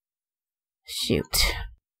are. Shoot.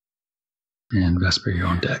 And Vesper, you're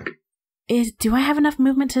on deck. Do I have enough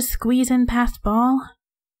movement to squeeze in past Ball?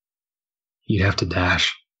 You'd have to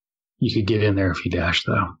dash. You could get in there if you dash,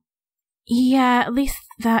 though. Yeah, at least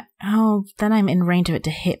that... Oh, then I'm in range of it to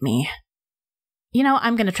hit me. You know,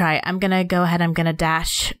 I'm going to try. I'm going to go ahead. I'm going to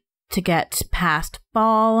dash to get past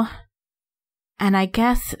Ball. And I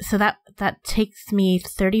guess... So that takes me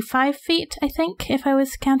 35 feet, I think, if I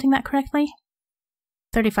was counting that correctly.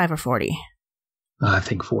 35 or 40? I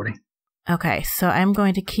think 40. Okay, so I'm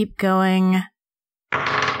going to keep going.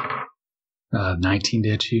 19 to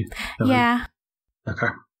hit you? Yeah. Okay.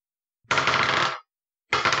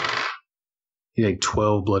 You take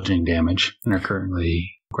 12 bludgeoning damage and are currently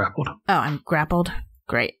grappled. Oh, I'm grappled?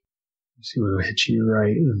 Great. Let's see what will hit you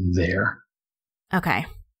right there. Okay.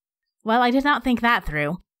 Well, I did not think that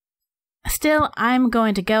through. Still, I'm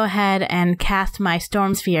going to go ahead and cast my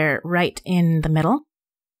Storm Sphere right in the middle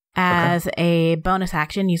as a bonus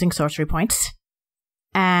action using sorcery points.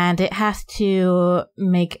 And it has to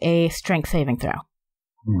make a strength saving throw.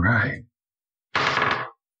 Right.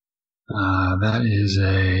 That is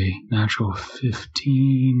a natural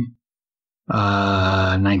 15.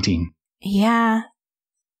 19. Yeah.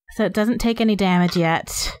 So it doesn't take any damage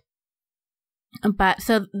yet. But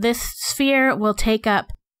so this sphere will take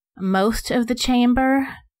up most of the chamber.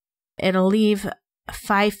 It'll leave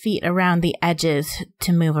 5 feet around the edges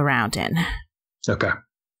to move around in. Okay.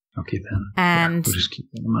 I'll keep that. And we'll just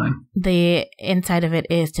keep that in mind. The inside of it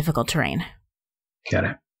is difficult terrain. Got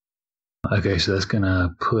it. Okay, so that's going to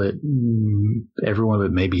put everyone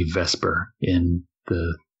but maybe Vesper in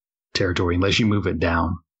the territory, unless you move it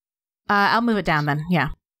down. I'll move it down then, yeah.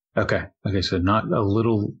 Okay, so not a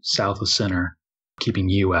little south of center, keeping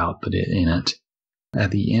you out, but in it.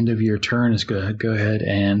 At the end of your turn, it's going to go ahead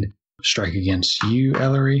and strike against you,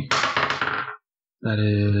 Ellory. That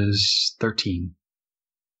is 13.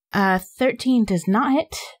 13 does not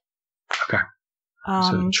hit. Okay.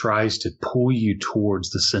 So it tries to pull you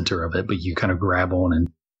towards the center of it, but you kind of grab on and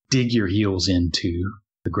dig your heels into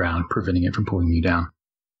the ground, preventing it from pulling you down.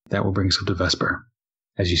 That will bring us up to Vesper.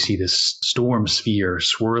 As you see this storm sphere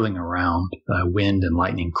swirling around, wind and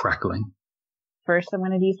lightning crackling. First, I'm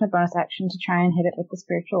going to use my bonus action to try and hit it with the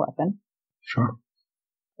spiritual weapon. Sure.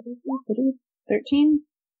 13?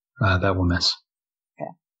 That will miss.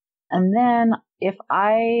 Okay. And then, if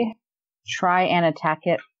I try and attack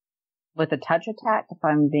it with a touch attack, if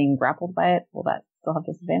I'm being grappled by it, will that still have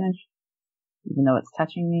disadvantage? Even though it's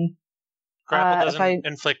touching me? Grapple doesn't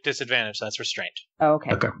inflict disadvantage, that's restraint. Oh,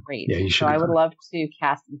 okay, great. Yeah, you should. So I would love to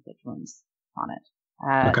cast Inflict Wounds on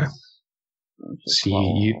it. Okay. So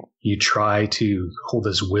you try to hold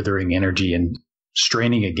this withering energy and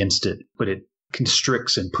straining against it, but it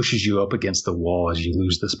constricts and pushes you up against the wall as you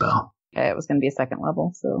lose the spell. Okay, it was going to be a second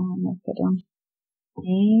level, so I'm going to put down.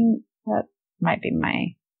 That might be my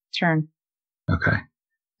turn. Okay.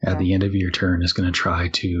 At the end of your turn, it's going to try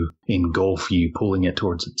to engulf you, pulling it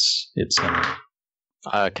towards its center.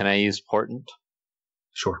 Can I use Portent?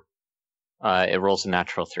 Sure. It rolls a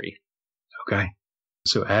natural 3. Okay.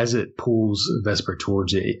 So as it pulls Vesper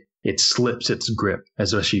towards it, it slips its grip as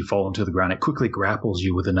though you fall into the ground. It quickly grapples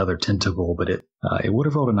you with another tentacle, but it would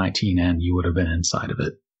have rolled a 19 and you would have been inside of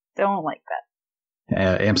it. Don't like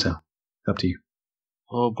that. Amsen, up to you.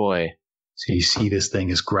 Oh boy. So you see this thing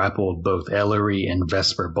has grappled both Ellory and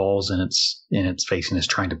Vesper, balls in its face, and is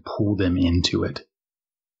trying to pull them into it.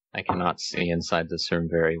 I cannot see inside this room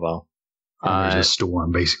very well. And there's a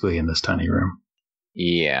storm basically in this tiny room.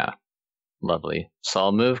 Yeah. Lovely. So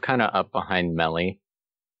I'll move kind of up behind Meli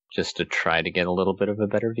just to try to get a little bit of a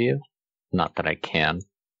better view. Not that I can.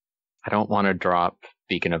 I don't want to drop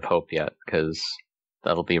Beacon of Hope yet, because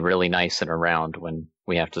that'll be really nice and around when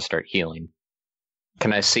we have to start healing.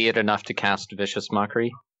 Can I see it enough to cast Vicious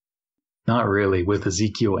Mockery? Not really. With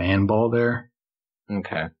Ezekiel and Ball there,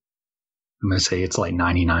 Okay. I'm going to say it's like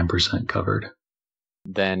 99% covered.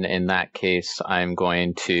 Then in that case, I'll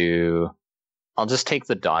just take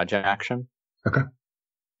the dodge action. Okay.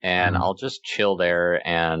 And I'll just chill there,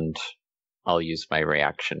 and I'll use my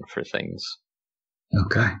reaction for things.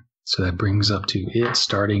 Okay. So that brings up to it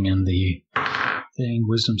starting in the thing.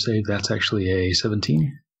 Wisdom save, that's actually a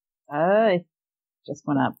 17. It just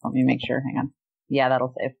went up. Let me make sure. Hang on. Yeah,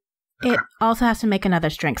 that'll save. It also has to make another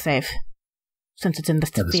strength save, since it's in the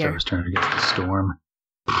sphere. The star's turn against the storm.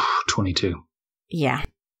 22. Yeah.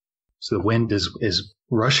 So the wind is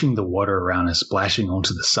rushing the water around and splashing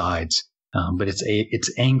onto the sides, but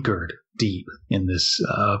it's anchored deep in this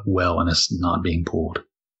well, and it's not being pulled.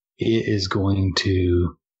 It's going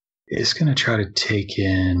to try to take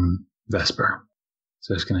in Vesper.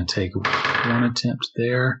 So it's going to take one attempt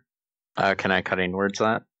there. Can I cut inwards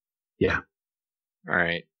that? Yeah. All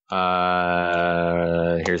right.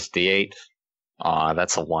 Here's the 8.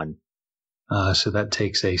 That's a 1. So that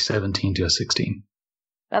takes a 17 to a 16.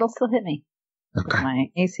 That'll still hit me. Okay. My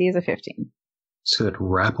AC is a 15. So it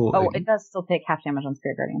grapple. Oh, it does still take half damage on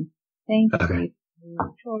Spirit Guardian. Thank you,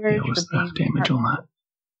 George. Yeah, what's the half damage on that?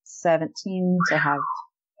 17 to have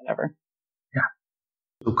whatever. Yeah.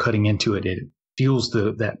 So cutting into it, it feels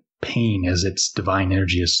that pain as its divine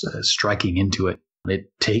energy is striking into it.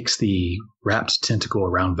 It takes the wrapped tentacle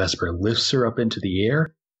around Vesper, lifts her up into the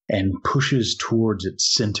air, and pushes towards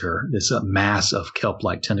its center. This mass of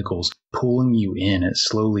kelp-like tentacles pulling you in. It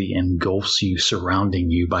slowly engulfs you,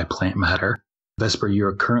 surrounding you by plant matter. Vesper, you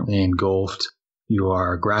are currently engulfed. You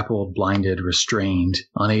are grappled, blinded, restrained,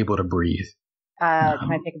 unable to breathe. Can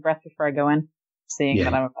I take a breath before I go in? Seeing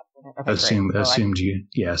that I'm about to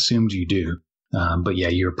assumed you do. But yeah,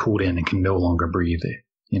 you're pulled in and can no longer breathe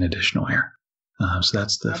in additional air. So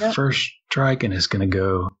that's the first strike, and it's going to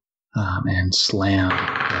go and slam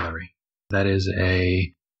Ellory. That is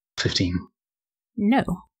a 15. No.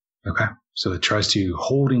 Okay. So it tries to,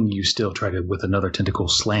 holding you still, try to, with another tentacle,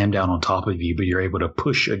 slam down on top of you, but you're able to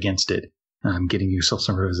push against it, getting yourself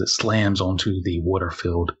somewhere as it slams onto the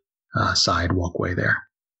water-filled side walkway there.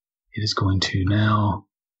 It is going to now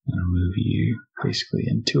move you basically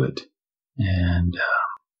into it, and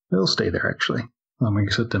it'll stay there, actually. I'm going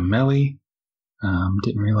to set to Meli.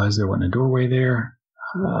 Didn't realize there wasn't a doorway there.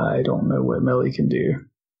 I don't know what Meli can do,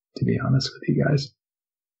 to be honest with you guys.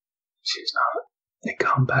 She's not a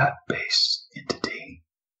combat-based entity.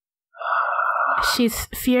 She's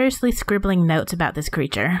furiously scribbling notes about this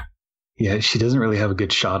creature. Yeah, she doesn't really have a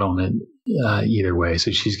good shot on it either way,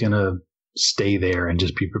 so she's going to stay there and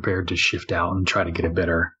just be prepared to shift out and try to get a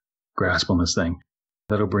better grasp on this thing.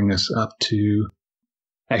 That'll bring us up to...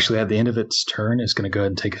 Actually, at the end of its turn, it's going to go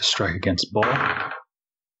ahead and take a strike against Ball.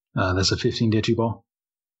 That's a 15 digi Ball?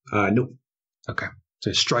 Nope. Okay.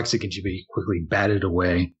 So it strikes against you, but you quickly bat it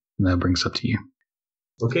away, and that brings up to you.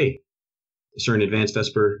 Okay. Starting advanced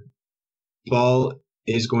Vesper. Ball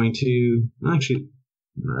is going to... Actually,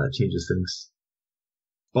 that changes things.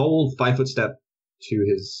 Ball will 5-foot step to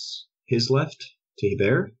his left, to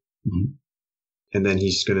there. Mm-hmm. And then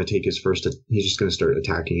he's going to take his first... He's just going to start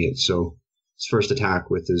attacking it, so... His first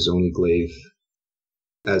attack with his only glaive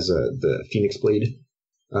as the Phoenix Blade.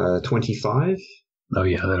 25. Oh,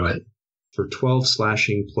 yeah, that'll hit. for 12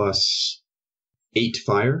 slashing plus 8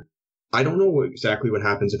 fire. I don't know exactly what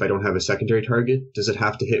happens if I don't have a secondary target. Does it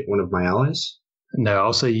have to hit one of my allies? No,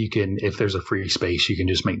 I'll say you can, if there's a free space, you can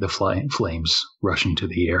just make the flames rush into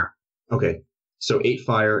the air. Okay, so 8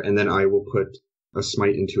 fire, and then I will put a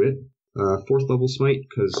smite into it. 4th level smite,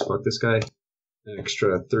 because fuck this guy. An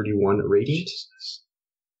extra 31 radiant.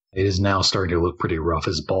 It is now starting to look pretty rough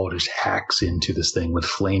as Ball just hacks into this thing with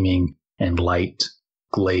flaming and light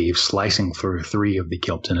glaive slicing through 3 of the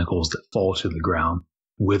kelp tentacles that fall to the ground,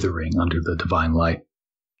 withering under the divine light.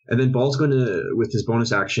 And then Ball's going to, with his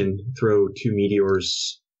bonus action, throw 2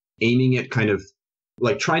 meteors, aiming at kind of,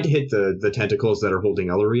 like, trying to hit the tentacles that are holding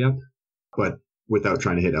Ellory up, but without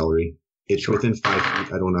trying to hit Ellory. It's within 5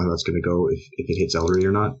 feet. I don't know how that's going to go, if it hits Ellory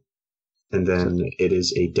or not. And then it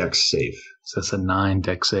is a dex save. So that's a 9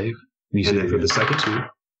 dex save. And then for the second 2?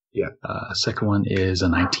 Yeah. Second one is a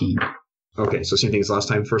 19. Okay, so same thing as last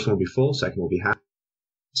time. First one will be full, second will be half.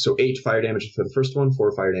 So 8 fire damage for the first one,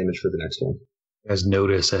 4 fire damage for the next one. As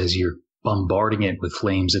notice, as you're bombarding it with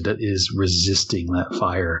flames, it is resisting that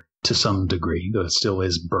fire to some degree, though it still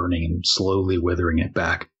is burning and slowly withering it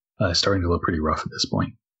back. Starting to look pretty rough at this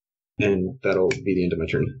point. And that'll be the end of my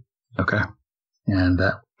turn. Okay. And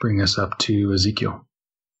that brings us up to Ezekiel.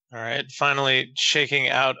 All right, finally shaking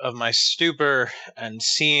out of my stupor and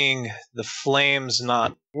seeing the flames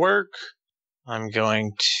not work, I'm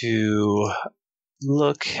going to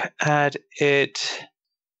look at it,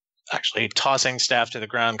 actually tossing staff to the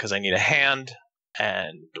ground because I need a hand,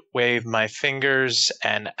 and wave my fingers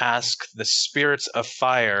and ask the spirits of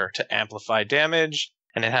fire to amplify damage,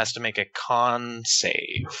 and it has to make a con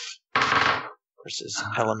save versus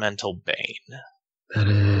elemental bane. That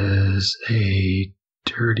is a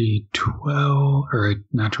dirty 12, or a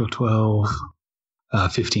natural 12,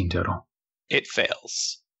 15 total. It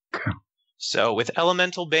fails. Okay. So with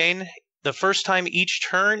elemental bane, the first time each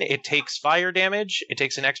turn, it takes fire damage. It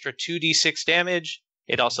takes an extra 2d6 damage.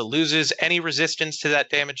 It also loses any resistance to that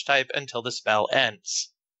damage type until the spell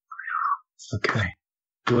ends. Okay.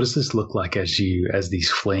 What does this look like as these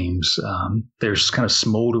flames, they're just kind of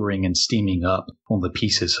smoldering and steaming up when the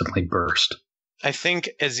pieces suddenly burst? I think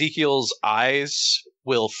Ezekiel's eyes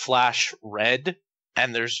will flash red,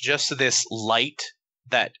 and there's just this light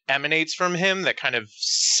that emanates from him that kind of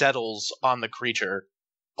settles on the creature,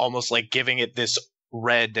 almost like giving it this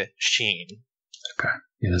red sheen. Okay.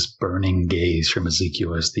 Yeah, this burning gaze from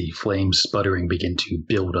Ezekiel as the flames sputtering begin to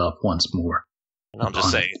build up once more. And I'll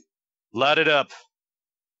just say, light it up.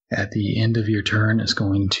 At the end of your turn, it's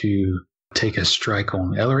going to take a strike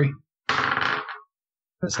on Ellory.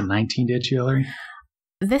 That's a 19 to hit you, Ellory.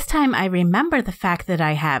 This time I remember the fact that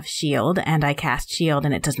I have shield, and I cast shield,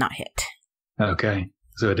 and it does not hit. Okay.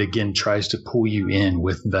 So it again tries to pull you in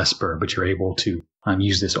with Vesper, but you're able to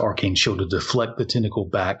use this arcane shield to deflect the tentacle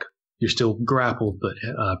back. You're still grappled, but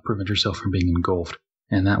prevent yourself from being engulfed.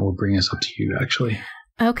 And that will bring us up to you, actually.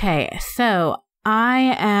 Okay, so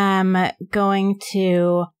I am going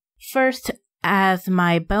to first, as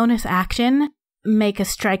my bonus action, make a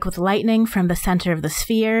strike with lightning from the center of the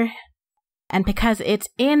sphere. And because it's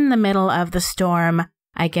in the middle of the storm,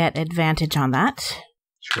 I get advantage on that.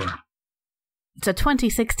 Sure. It's a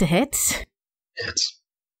 26 to hit. Hits.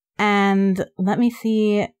 And let me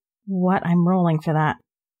see what I'm rolling for that.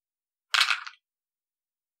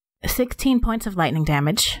 16 points of lightning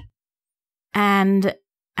damage. And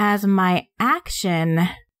as my action,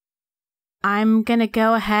 I'm going to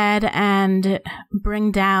go ahead and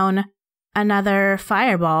bring down another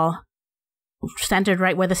fireball centered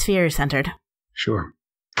right where the sphere is centered. Sure.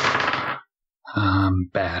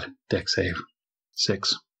 Bad. Dex save.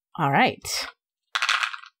 6. All right.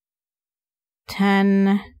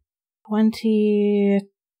 10, 20,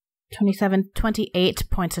 27, 28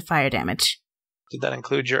 points of fire damage. Did that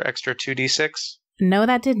include your extra 2d6? No,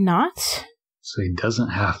 that did not. So he doesn't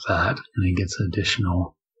have that, and he gets an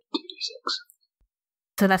additional 2d6.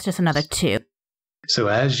 So that's just another 2. So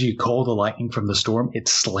as you call the lightning from the storm, it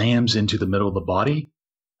slams into the middle of the body.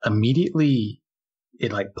 Immediately,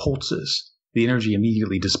 it pulses. The energy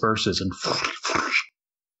immediately disperses, and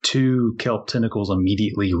 2 kelp tentacles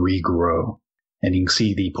immediately regrow. And you can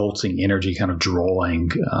see the pulsing energy kind of drawing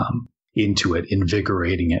into it,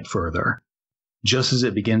 invigorating it further. Just as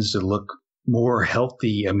it begins to look more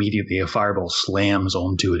healthy, immediately a fireball slams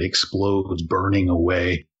onto it, explodes, burning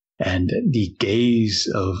away. And the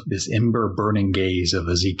gaze of this ember-burning gaze of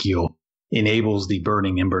Ezekiel enables the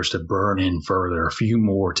burning embers to burn in further. A few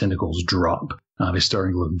more tentacles drop. It's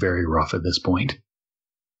starting to look very rough at this point.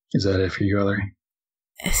 Is that it for you, Ellory?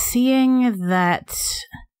 Seeing that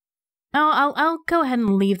Oh, I'll go ahead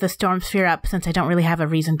and leave the storm sphere up since I don't really have a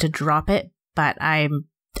reason to drop it, but I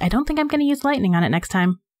don't think I'm going to use lightning on it next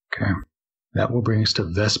time. Okay. That will bring us to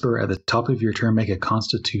Vesper. At the top of your turn, make a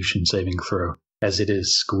Constitution saving throw, as it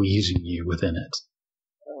is squeezing you within it.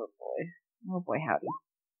 Oh boy, howdy.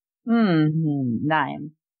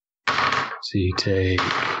 9. So you take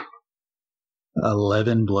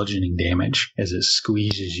 11 bludgeoning damage as it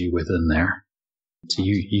squeezes you within there. So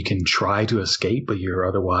you can try to escape, but you're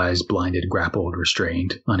otherwise blinded, grappled,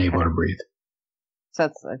 restrained, unable to breathe. So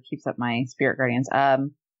that keeps up my spirit guardians.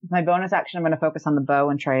 My bonus action, I'm going to focus on the bow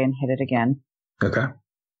and try and hit it again. Okay.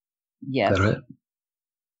 Yes. That'll hit.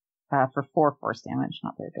 For 4 force damage,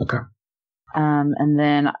 not very good. Okay. And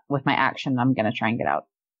then with my action, I'm going to try and get out.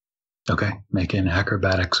 Okay. Make an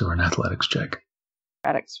acrobatics or an athletics check.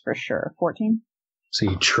 Acrobatics for sure. 14. So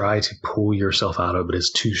you try to pull yourself out of it, but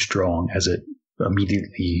it's too strong as it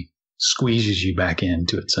immediately squeezes you back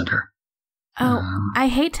into its center. Oh, I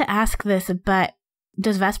hate to ask this, but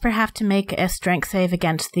does Vesper have to make a strength save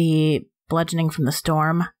against the bludgeoning from the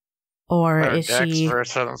storm? Or is she...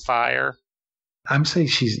 Versus fire? I'm saying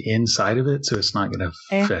she's inside of it, so it's not going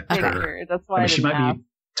to affect her. That's why she might be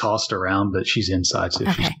tossed around, but she's inside, so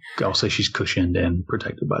I'll say she's cushioned and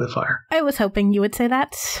protected by the fire. I was hoping you would say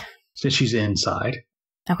that. Since she's inside.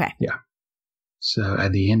 Okay. Yeah. So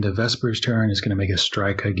at the end of Vesper's turn, it's going to make a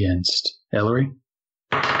strike against Ellory.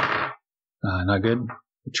 Not good.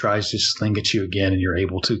 It tries to sling at you again, and you're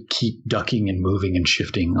able to keep ducking and moving and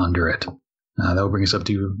shifting under it. That will bring us up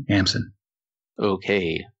to Amsen.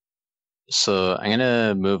 Okay. So I'm going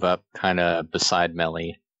to move up kind of beside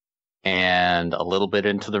Meli and a little bit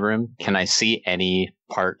into the room. Can I see any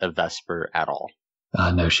part of Vesper at all?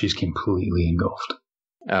 No, she's completely engulfed.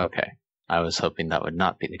 Okay. I was hoping that would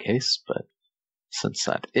not be the case, but since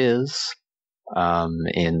that is,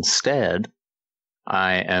 instead,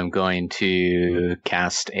 I am going to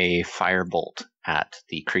cast a firebolt at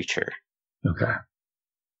the creature. Okay.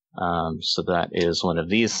 So that is one of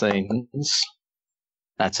these things.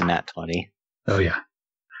 That's a nat 20. Oh, yeah.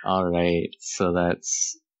 All right. So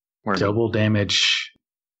that's double damage.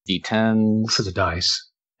 D10s. For the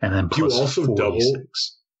dice. And then plus you also 46. double?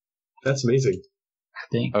 That's amazing. I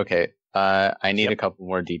think. Okay. I need a couple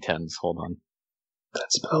more D10s. Hold on.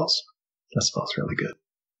 That spell's really good.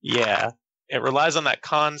 Yeah. It relies on that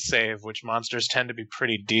con save, which monsters tend to be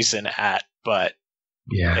pretty decent at, but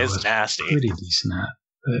it's nasty. Pretty decent at.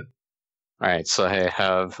 But... All right, so I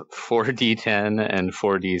have 4d10 and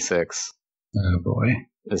 4d6. Oh boy.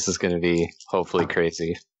 This is going to be hopefully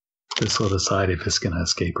crazy. This will decide if it's going to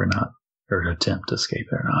escape or not, or attempt to escape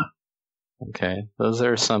or not. Okay, those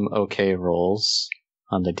are some okay rolls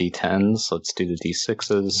on the d10s. Let's do the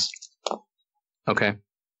d6s. Okay.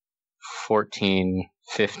 14,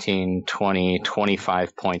 15, 20,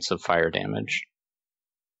 25 points of fire damage.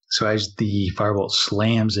 So as the firebolt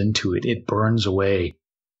slams into it, it burns away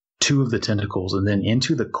 2 of the tentacles, and then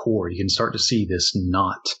into the core, you can start to see this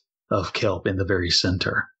knot of kelp in the very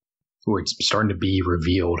center, where it's starting to be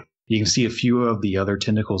revealed. You can see a few of the other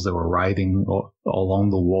tentacles that were writhing along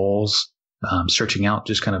the walls, stretching out,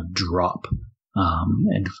 just kind of drop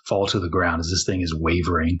and fall to the ground as this thing is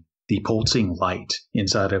wavering. The pulsing light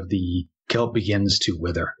inside of the kelp begins to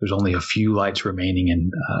wither. There's only a few lights remaining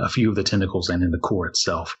in a few of the tentacles and in the core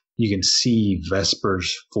itself. You can see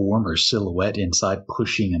Vesper's form or silhouette inside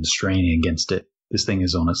pushing and straining against it. This thing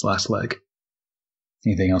is on its last leg.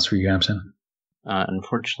 Anything else for you, Amsen?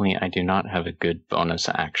 Unfortunately, I do not have a good bonus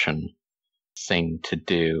action thing to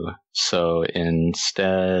do. So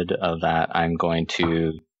instead of that, I'm going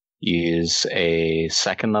to use a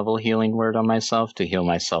 2nd level healing word on myself to heal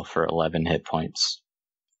myself for 11 hit points.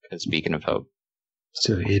 Because Beacon of Hope.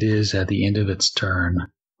 So it is at the end of its turn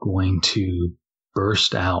going to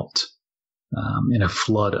burst out in a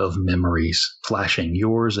flood of memories, flashing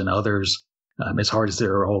yours and others. As hard as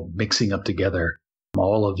they're all mixing up together,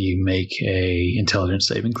 all of you make a intelligence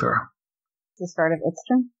saving throw. The start of its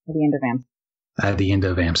turn or the end of Amsen? At the end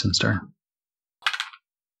of Amsen's turn.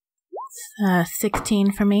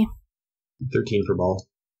 16 for me. 13 for Ball.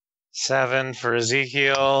 7 for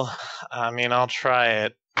Ezekiel. I mean, I'll try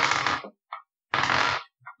it.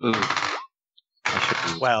 Ooh.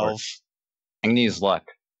 12. I'm going to use luck.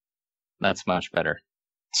 That's much better.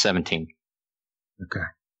 17. Okay.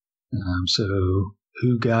 So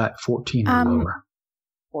who got 14 or lower?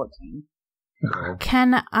 14. Okay.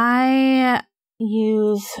 Can I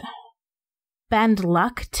use bend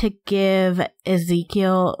luck to give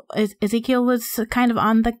Ezekiel? Ezekiel was kind of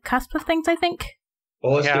on the cusp of things, I think.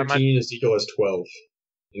 Ball has 13, Ezekiel has 12.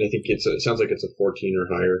 And I think it sounds like it's a 14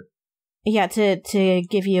 or higher. Yeah, to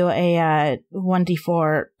give you a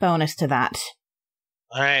 1d4 bonus to that.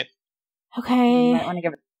 All right. Okay. You might want to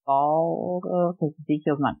give it all, though, because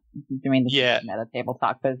Ezekiel's not doing the meta table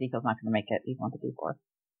talk, so Ezekiel's not going to make it. He's on the D4.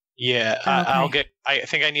 Yeah, Okay. I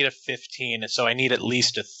think I need a 15, so I need at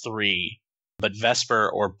least a 3. But Vesper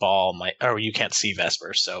or Ball might... Oh, you can't see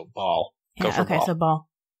Vesper, so Ball. Go for Ball. Okay, so Ball.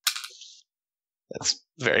 That's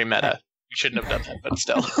very meta. You shouldn't have done that, but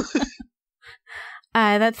still.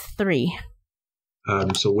 That's 3.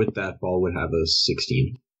 So with that, Ball would have a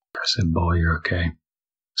 16. I said Ball, you're okay.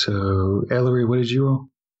 So, Ellory, what did you roll?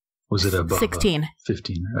 Was it above? 16.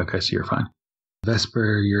 15. Okay, so you're fine.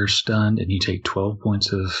 Vesper, you're stunned, and you take 12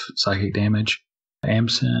 points of psychic damage.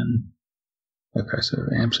 Amsen. Okay, so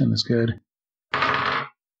Amsen is good.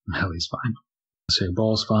 Meli's fine. So your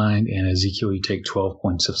Ball's fine, and Ezekiel, you take 12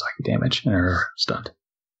 points of psychic damage and are stunned.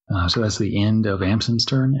 So that's the end of Amsen's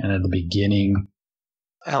turn, and at the beginning...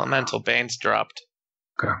 Elemental Bane's dropped.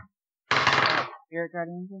 Okay. Spirit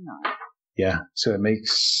Guardians or not? Yeah, so it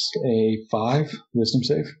makes a 5 wisdom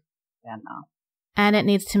save. Yeah, no. And it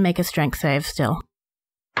needs to make a strength save still.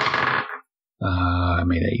 I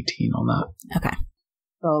made 18 on that. Okay.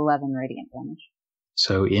 So 11 radiant damage.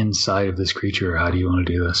 So inside of this creature, how do you want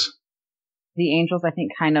to do this? The angels, I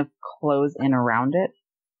think, kind of close in around it,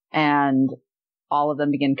 and all of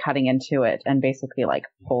them begin cutting into it and basically, like,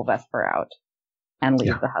 pull Vesper out and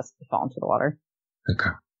leave the husk to fall into the water.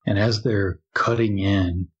 Okay. And as they're cutting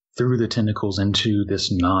in through the tentacles into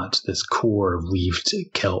this knot, this core of leafed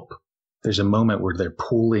kelp, there's a moment where they're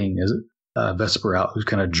pulling Vesper out, who's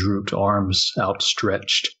kind of drooped, arms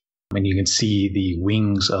outstretched. And you can see the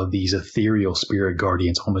wings of these ethereal spirit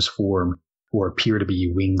guardians almost form or appear to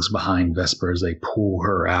be wings behind Vesper as they pull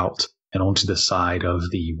her out and onto the side of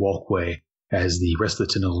the walkway as the rest of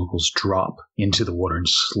the tentacles drop into the water and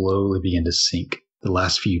slowly begin to sink. The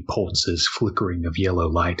last few pulses flickering of yellow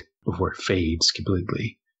light before it fades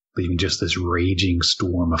completely, leaving just this raging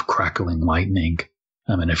storm of crackling lightning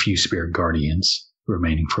and a few spirit guardians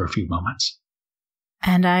remaining for a few moments.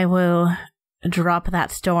 And I will drop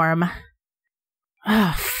that storm.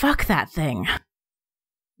 Ah, fuck that thing.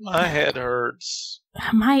 My head hurts.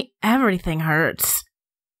 My everything hurts.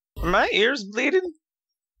 My ears bleeding?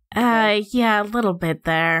 Yeah, a little bit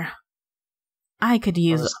there. I could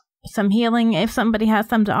use some healing if somebody has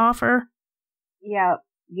some to offer. Yeah,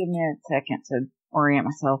 give me a second to orient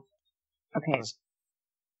myself. Okay.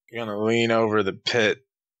 You're gonna lean over the pit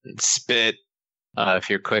and spit. If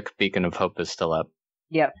you're quick, Beacon of Hope is still up.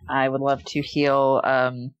 Yep, I would love to heal,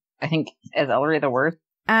 I think, is Ellory the worst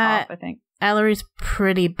off, I think? Ellory's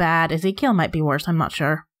pretty bad. Ezekiel might be worse, I'm not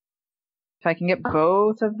sure. If I can get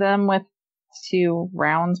both of them with 2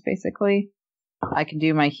 rounds, basically, I can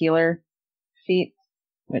do my healer feat,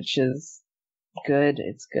 which is good.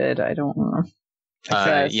 It's good. I don't know.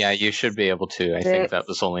 Yeah, you should be able to. I think that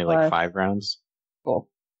was only like 5 rounds. Cool.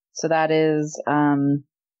 So that is,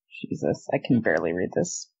 Jesus, I can barely read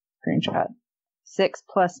this screenshot. 6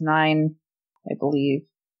 plus 9, I believe,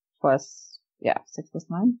 plus, 6 plus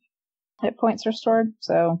 9 hit points restored,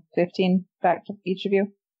 so 15 back to each of you.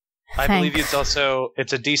 I believe it's a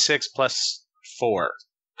d6 plus 4,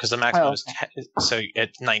 because the maximum is 10, so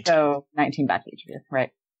it's 19. So 19 back to each of you,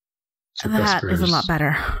 right. So that is a lot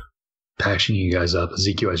better. Patching you guys up,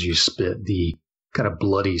 Ezekiel, as you spit, the kind of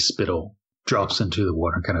bloody spittle drops into the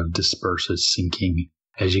water, kind of disperses, sinking.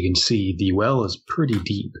 As you can see, the well is pretty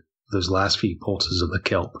deep. Those last few pulses of the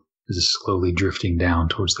kelp is slowly drifting down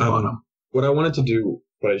towards the bottom. What I wanted to do,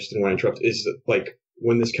 but I just didn't want to interrupt, is like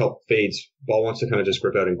when this kelp fades, Ball wants to kind of just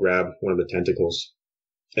grip out and grab one of the tentacles.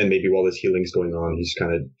 And maybe while this healing's going on, he's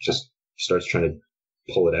kind of just starts trying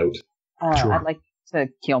to pull it out. Sure. I'd like to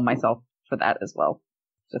heal myself for that as well.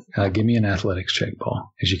 Give me an athletics check,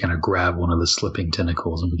 Paul, as you kind of grab one of the slipping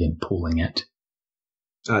tentacles and begin pulling it.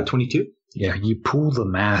 22? Yeah, you pull the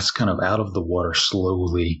mass kind of out of the water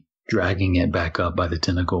slowly, dragging it back up by the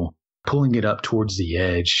tentacle, pulling it up towards the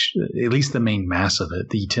edge, at least the main mass of it.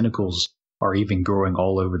 The tentacles are even growing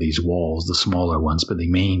all over these walls, the smaller ones, but the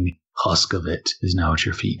main husk of it is now at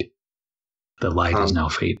your feet. The light is now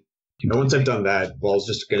fading. Once I've done that, Ball's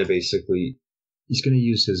just going to basically, he's going to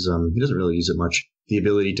use his, he doesn't really use it much, the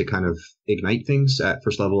ability to kind of ignite things. At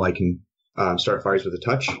first level, I can start fires with a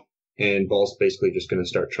touch, and Ball's basically just going to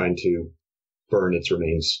start trying to burn its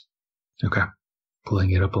remains. Okay.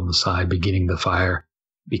 Pulling it up on the side, beginning the fire.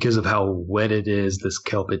 Because of how wet it is, this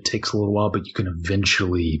kelp, it takes a little while, but you can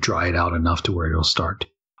eventually dry it out enough to where it'll start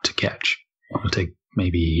to catch. It'll take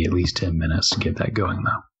maybe at least 10 minutes to get that going,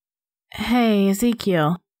 though. Hey,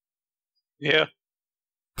 Ezekiel. Yeah.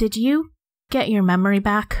 Did you get your memory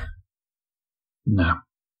back? No.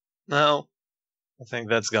 No, I think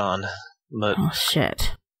that's gone. But Oh,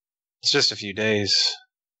 shit. it's just a few days.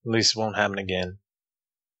 At least it won't happen again.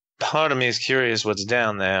 Part of me is curious what's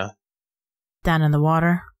down there. Down in the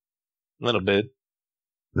water? A little bit.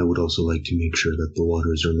 I would also like to make sure that the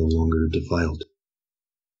waters are no longer defiled.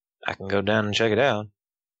 I can go down and check it out.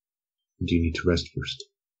 Do you need to rest first?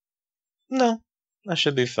 No, I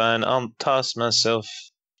should be fine. I'll toss myself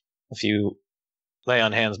a few lay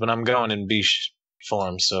on hands, but I'm going in beast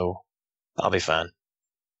form, so I'll be fine.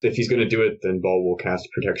 If he's going to do it, then Ball will cast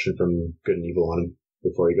protection from good and evil on him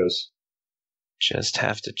before he goes. Just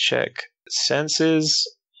have to check senses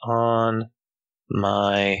on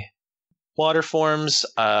my water forms.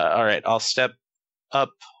 Alright, I'll step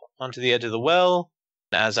up onto the edge of the well.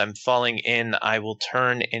 As I'm falling in, I will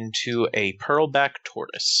turn into a pearlback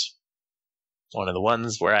tortoise. One of the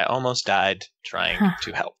ones where I almost died trying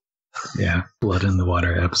to help. Yeah, Blood in the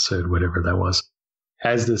Water episode, whatever that was.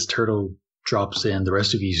 As this turtle drops in, the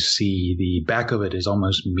rest of you see the back of it is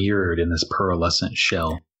almost mirrored in this pearlescent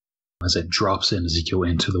shell. As it drops in Ezekiel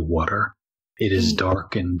into the water, it is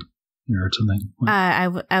dark and you heard something.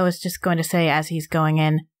 I was just going to say as he's going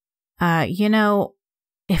in,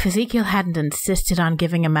 if Ezekiel hadn't insisted on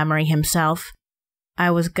giving a memory himself, I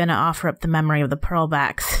was going to offer up the memory of the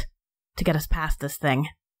pearlbacks to get us past this thing.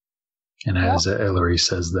 And as Ellory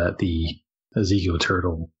says that, the Ezekiel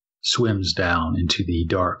turtle swims down into the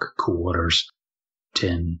dark, cool waters,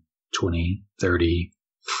 10, 20, 30,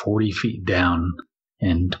 40 feet down.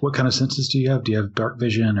 And what kind of senses do you have? Do you have dark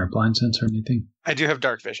vision or blind sense or anything? I do have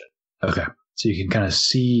dark vision. Okay. So you can kind of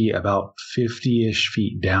see about 50-ish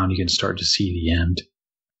feet down, you can start to see the end,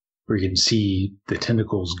 where you can see the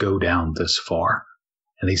tentacles go down this far.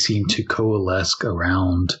 And they seem to coalesce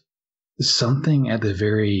around something at the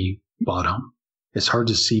very bottom. It's hard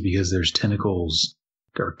to see because there's tentacles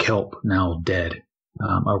or kelp now dead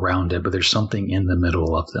around it, but there's something in the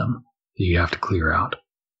middle of them that you have to clear out.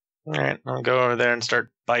 All right, I'll go over there and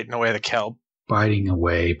start biting away the kelp. Biting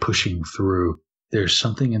away, pushing through. There's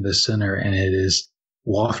something in the center, and it is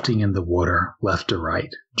wafting in the water left to right,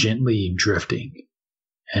 gently drifting.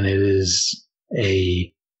 And it is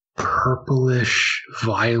a purplish,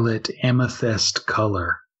 violet, amethyst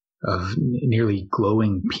color of nearly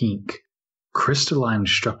glowing pink, crystalline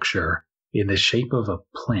structure in the shape of a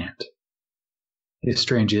plant. It's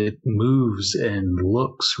strange. It moves and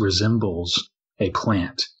resembles a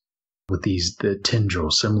plant with the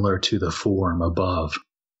tendrils similar to the form above.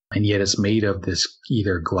 And yet it's made of this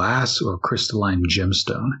either glass or crystalline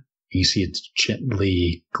gemstone. You see it's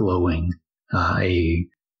gently glowing a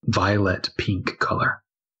violet pink color.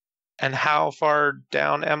 And how far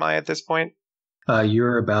down am I at this point?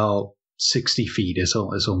 You're about 60 feet. It's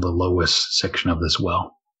on the lowest section of this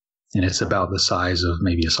well. And it's about the size of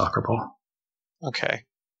maybe a soccer ball. Okay.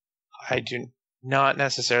 I do not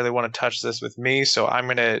necessarily want to touch this with me, so I'm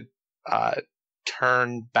going to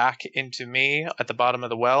turn back into me at the bottom of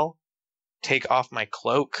the well, take off my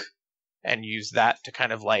cloak, and use that to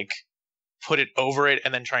kind of like put it over it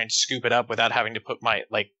and then try and scoop it up without having to put my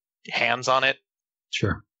hands on it.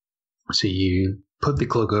 Sure. So you put the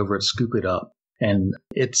cloak over it, scoop it up, and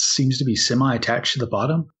it seems to be semi-attached to the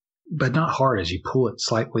bottom, but not hard. As you pull it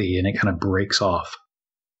slightly and it kind of breaks off.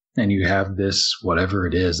 And you have this, whatever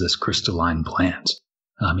it is, this crystalline plant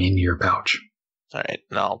in your pouch. All right,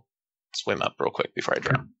 and I'll swim up real quick before I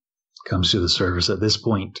drown. Comes to the surface. At this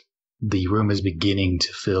point, the room is beginning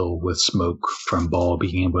to fill with smoke from Ball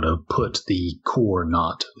being able to put the core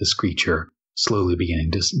knot of this creature slowly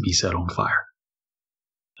beginning to be set on fire.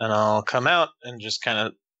 And I'll come out and just kind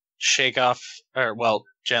of shake off,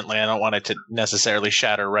 gently. I don't want it to necessarily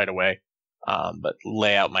shatter right away, but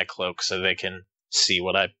lay out my cloak so they can see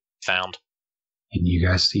what I found. And you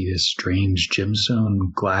guys see this strange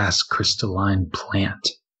gemstone glass crystalline plant.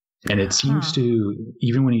 And it seems to,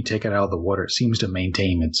 even when you take it out of the water, it seems to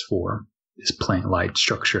maintain its form. This plant-like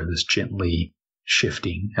structure, this gently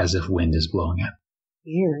shifting as if wind is blowing it.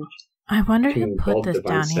 Weird. I wonder who put this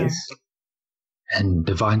down here. And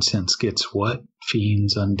divine sense gets what?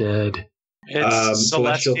 Fiends, undead? It's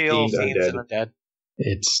celestial fiends and undead.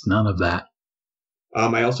 It's none of that.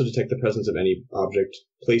 I also detect the presence of any object,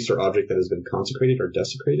 place or object that has been consecrated or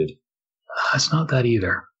desecrated. It's not that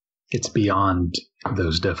either. It's beyond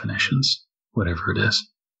those definitions, whatever it is.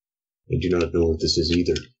 I do not know what this is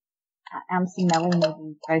either. Amsen, Meli, maybe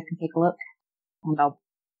you guys can take a look, and I'll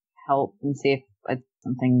help and see if it's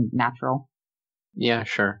something natural. Yeah,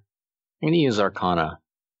 sure. I'm going to use Arcana.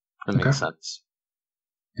 That makes sense.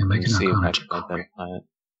 And make an Arcana check.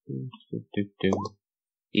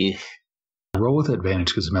 Roll with advantage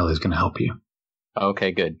because Meli's going to help you.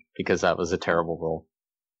 Okay, good, because that was a terrible roll.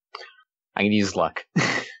 I'm gonna use luck.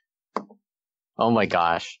 Oh my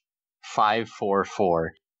gosh. 5, 4,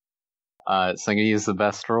 4. So I'm gonna use the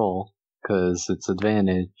best roll, because it's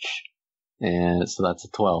advantage. And so that's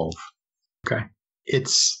a 12. Okay.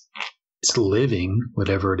 It's living,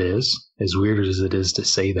 whatever it is, as weird as it is to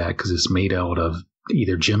say that, because it's made out of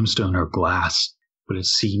either gemstone or glass, but it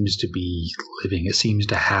seems to be living. It seems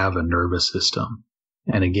to have a nervous system.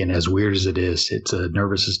 And again, as weird as it is, it's a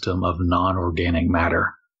nervous system of non-organic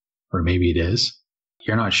matter. Or maybe it is.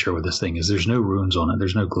 You're not sure what this thing is. There's no runes on it.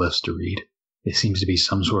 There's no glyphs to read. It seems to be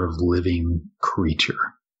some sort of living creature.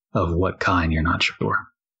 Of what kind, you're not sure.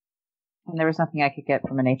 And there was nothing I could get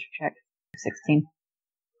from a nature check. 16.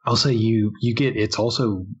 I'll say you get, it's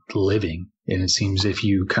also living. And it seems if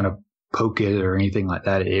you kind of poke it or anything like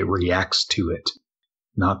that, it reacts to it.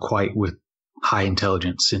 Not quite with high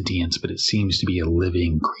intelligence sentience, but it seems to be a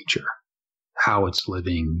living creature. How it's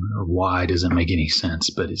living or why doesn't make any sense,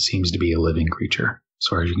 but it seems to be a living creature, as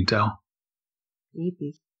far as you can tell.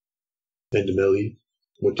 Creepy. And Meli,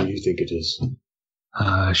 what do you think it is?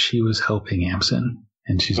 She was helping Amsen,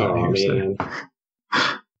 and she's not here. Man.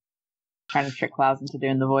 Trying to trick Klouse into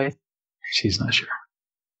doing the voice. She's not sure.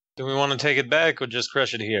 Do we want to take it back or just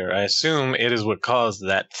crush it here? I assume it is what caused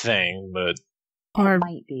that thing, but... Or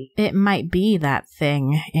Might be. it might be that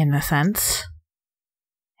thing, in a sense.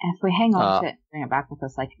 And if we hang on to it, bring it back with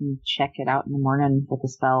us, I can check it out in the morning with a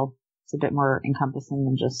spell. It's a bit more encompassing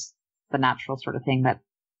than just the natural sort of thing that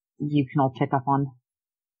you can all pick up on.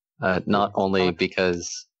 Not only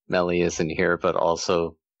because Meli isn't here, but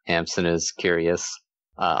also Amsen is curious.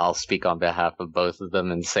 I'll speak on behalf of both of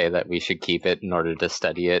them and say that we should keep it in order to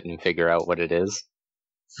study it and figure out what it is.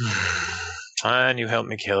 Fine, you help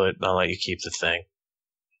me kill it, and I'll let you keep the thing.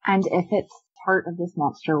 And if it's part of this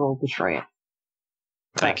monster, we'll destroy it.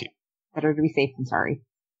 Thank you. Better to be safe than sorry.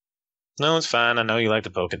 No, it's fine. I know you like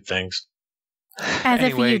to poke at things. As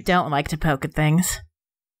if you don't like to poke at things.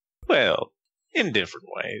 Well, in different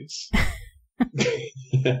ways.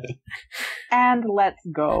 And let's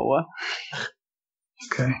go.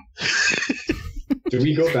 Okay. Do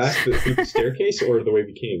we go back through the staircase or the way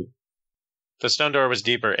we came? The stone door was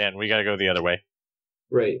deeper in. We gotta go the other way.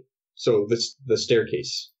 Right. So the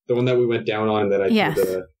staircase. The one that we went down on that I Yes.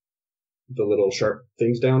 threw the little sharp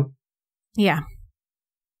things down? Yeah.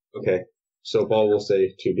 Okay. So Ball will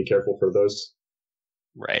say to be careful for those.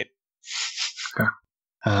 Right. Okay.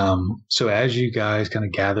 So as you guys kind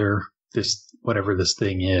of gather this, whatever this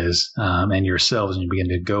thing is, and yourselves, and you begin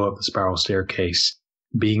to go up the spiral staircase,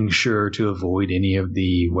 being sure to avoid any of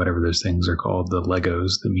the, whatever those things are called, the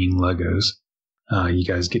Legos, the mean Legos. You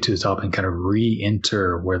guys get to the top and kind of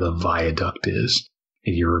re-enter where the viaduct is.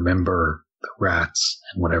 If you remember the rats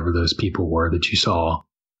and whatever those people were that you saw.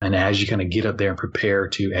 And as you kind of get up there and prepare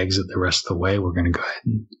to exit the rest of the way, we're going to go ahead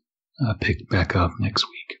and pick back up next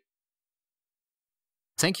week.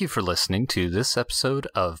 Thank you for listening to this episode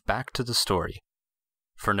of Back to the Story.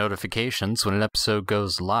 For notifications when an episode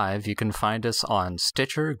goes live, you can find us on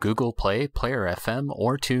Stitcher, Google Play, Player FM,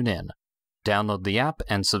 or TuneIn. Download the app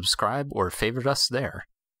and subscribe or favorite us there.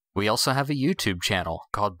 We also have a YouTube channel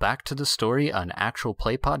called Back to the Story, an actual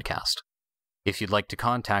play podcast. If you'd like to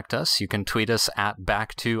contact us, you can tweet us at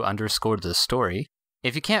back2_the_story.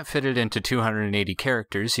 If you can't fit it into 280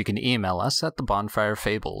 characters, you can email us at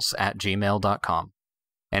thebonfirefables@gmail.com.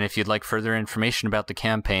 And if you'd like further information about the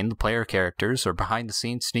campaign, the player characters, or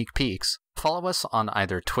behind-the-scenes sneak peeks, follow us on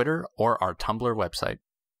either Twitter or our Tumblr website.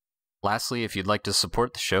 Lastly, if you'd like to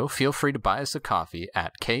support the show, feel free to buy us a coffee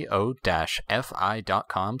at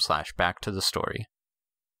ko-fi.com/backtothestory.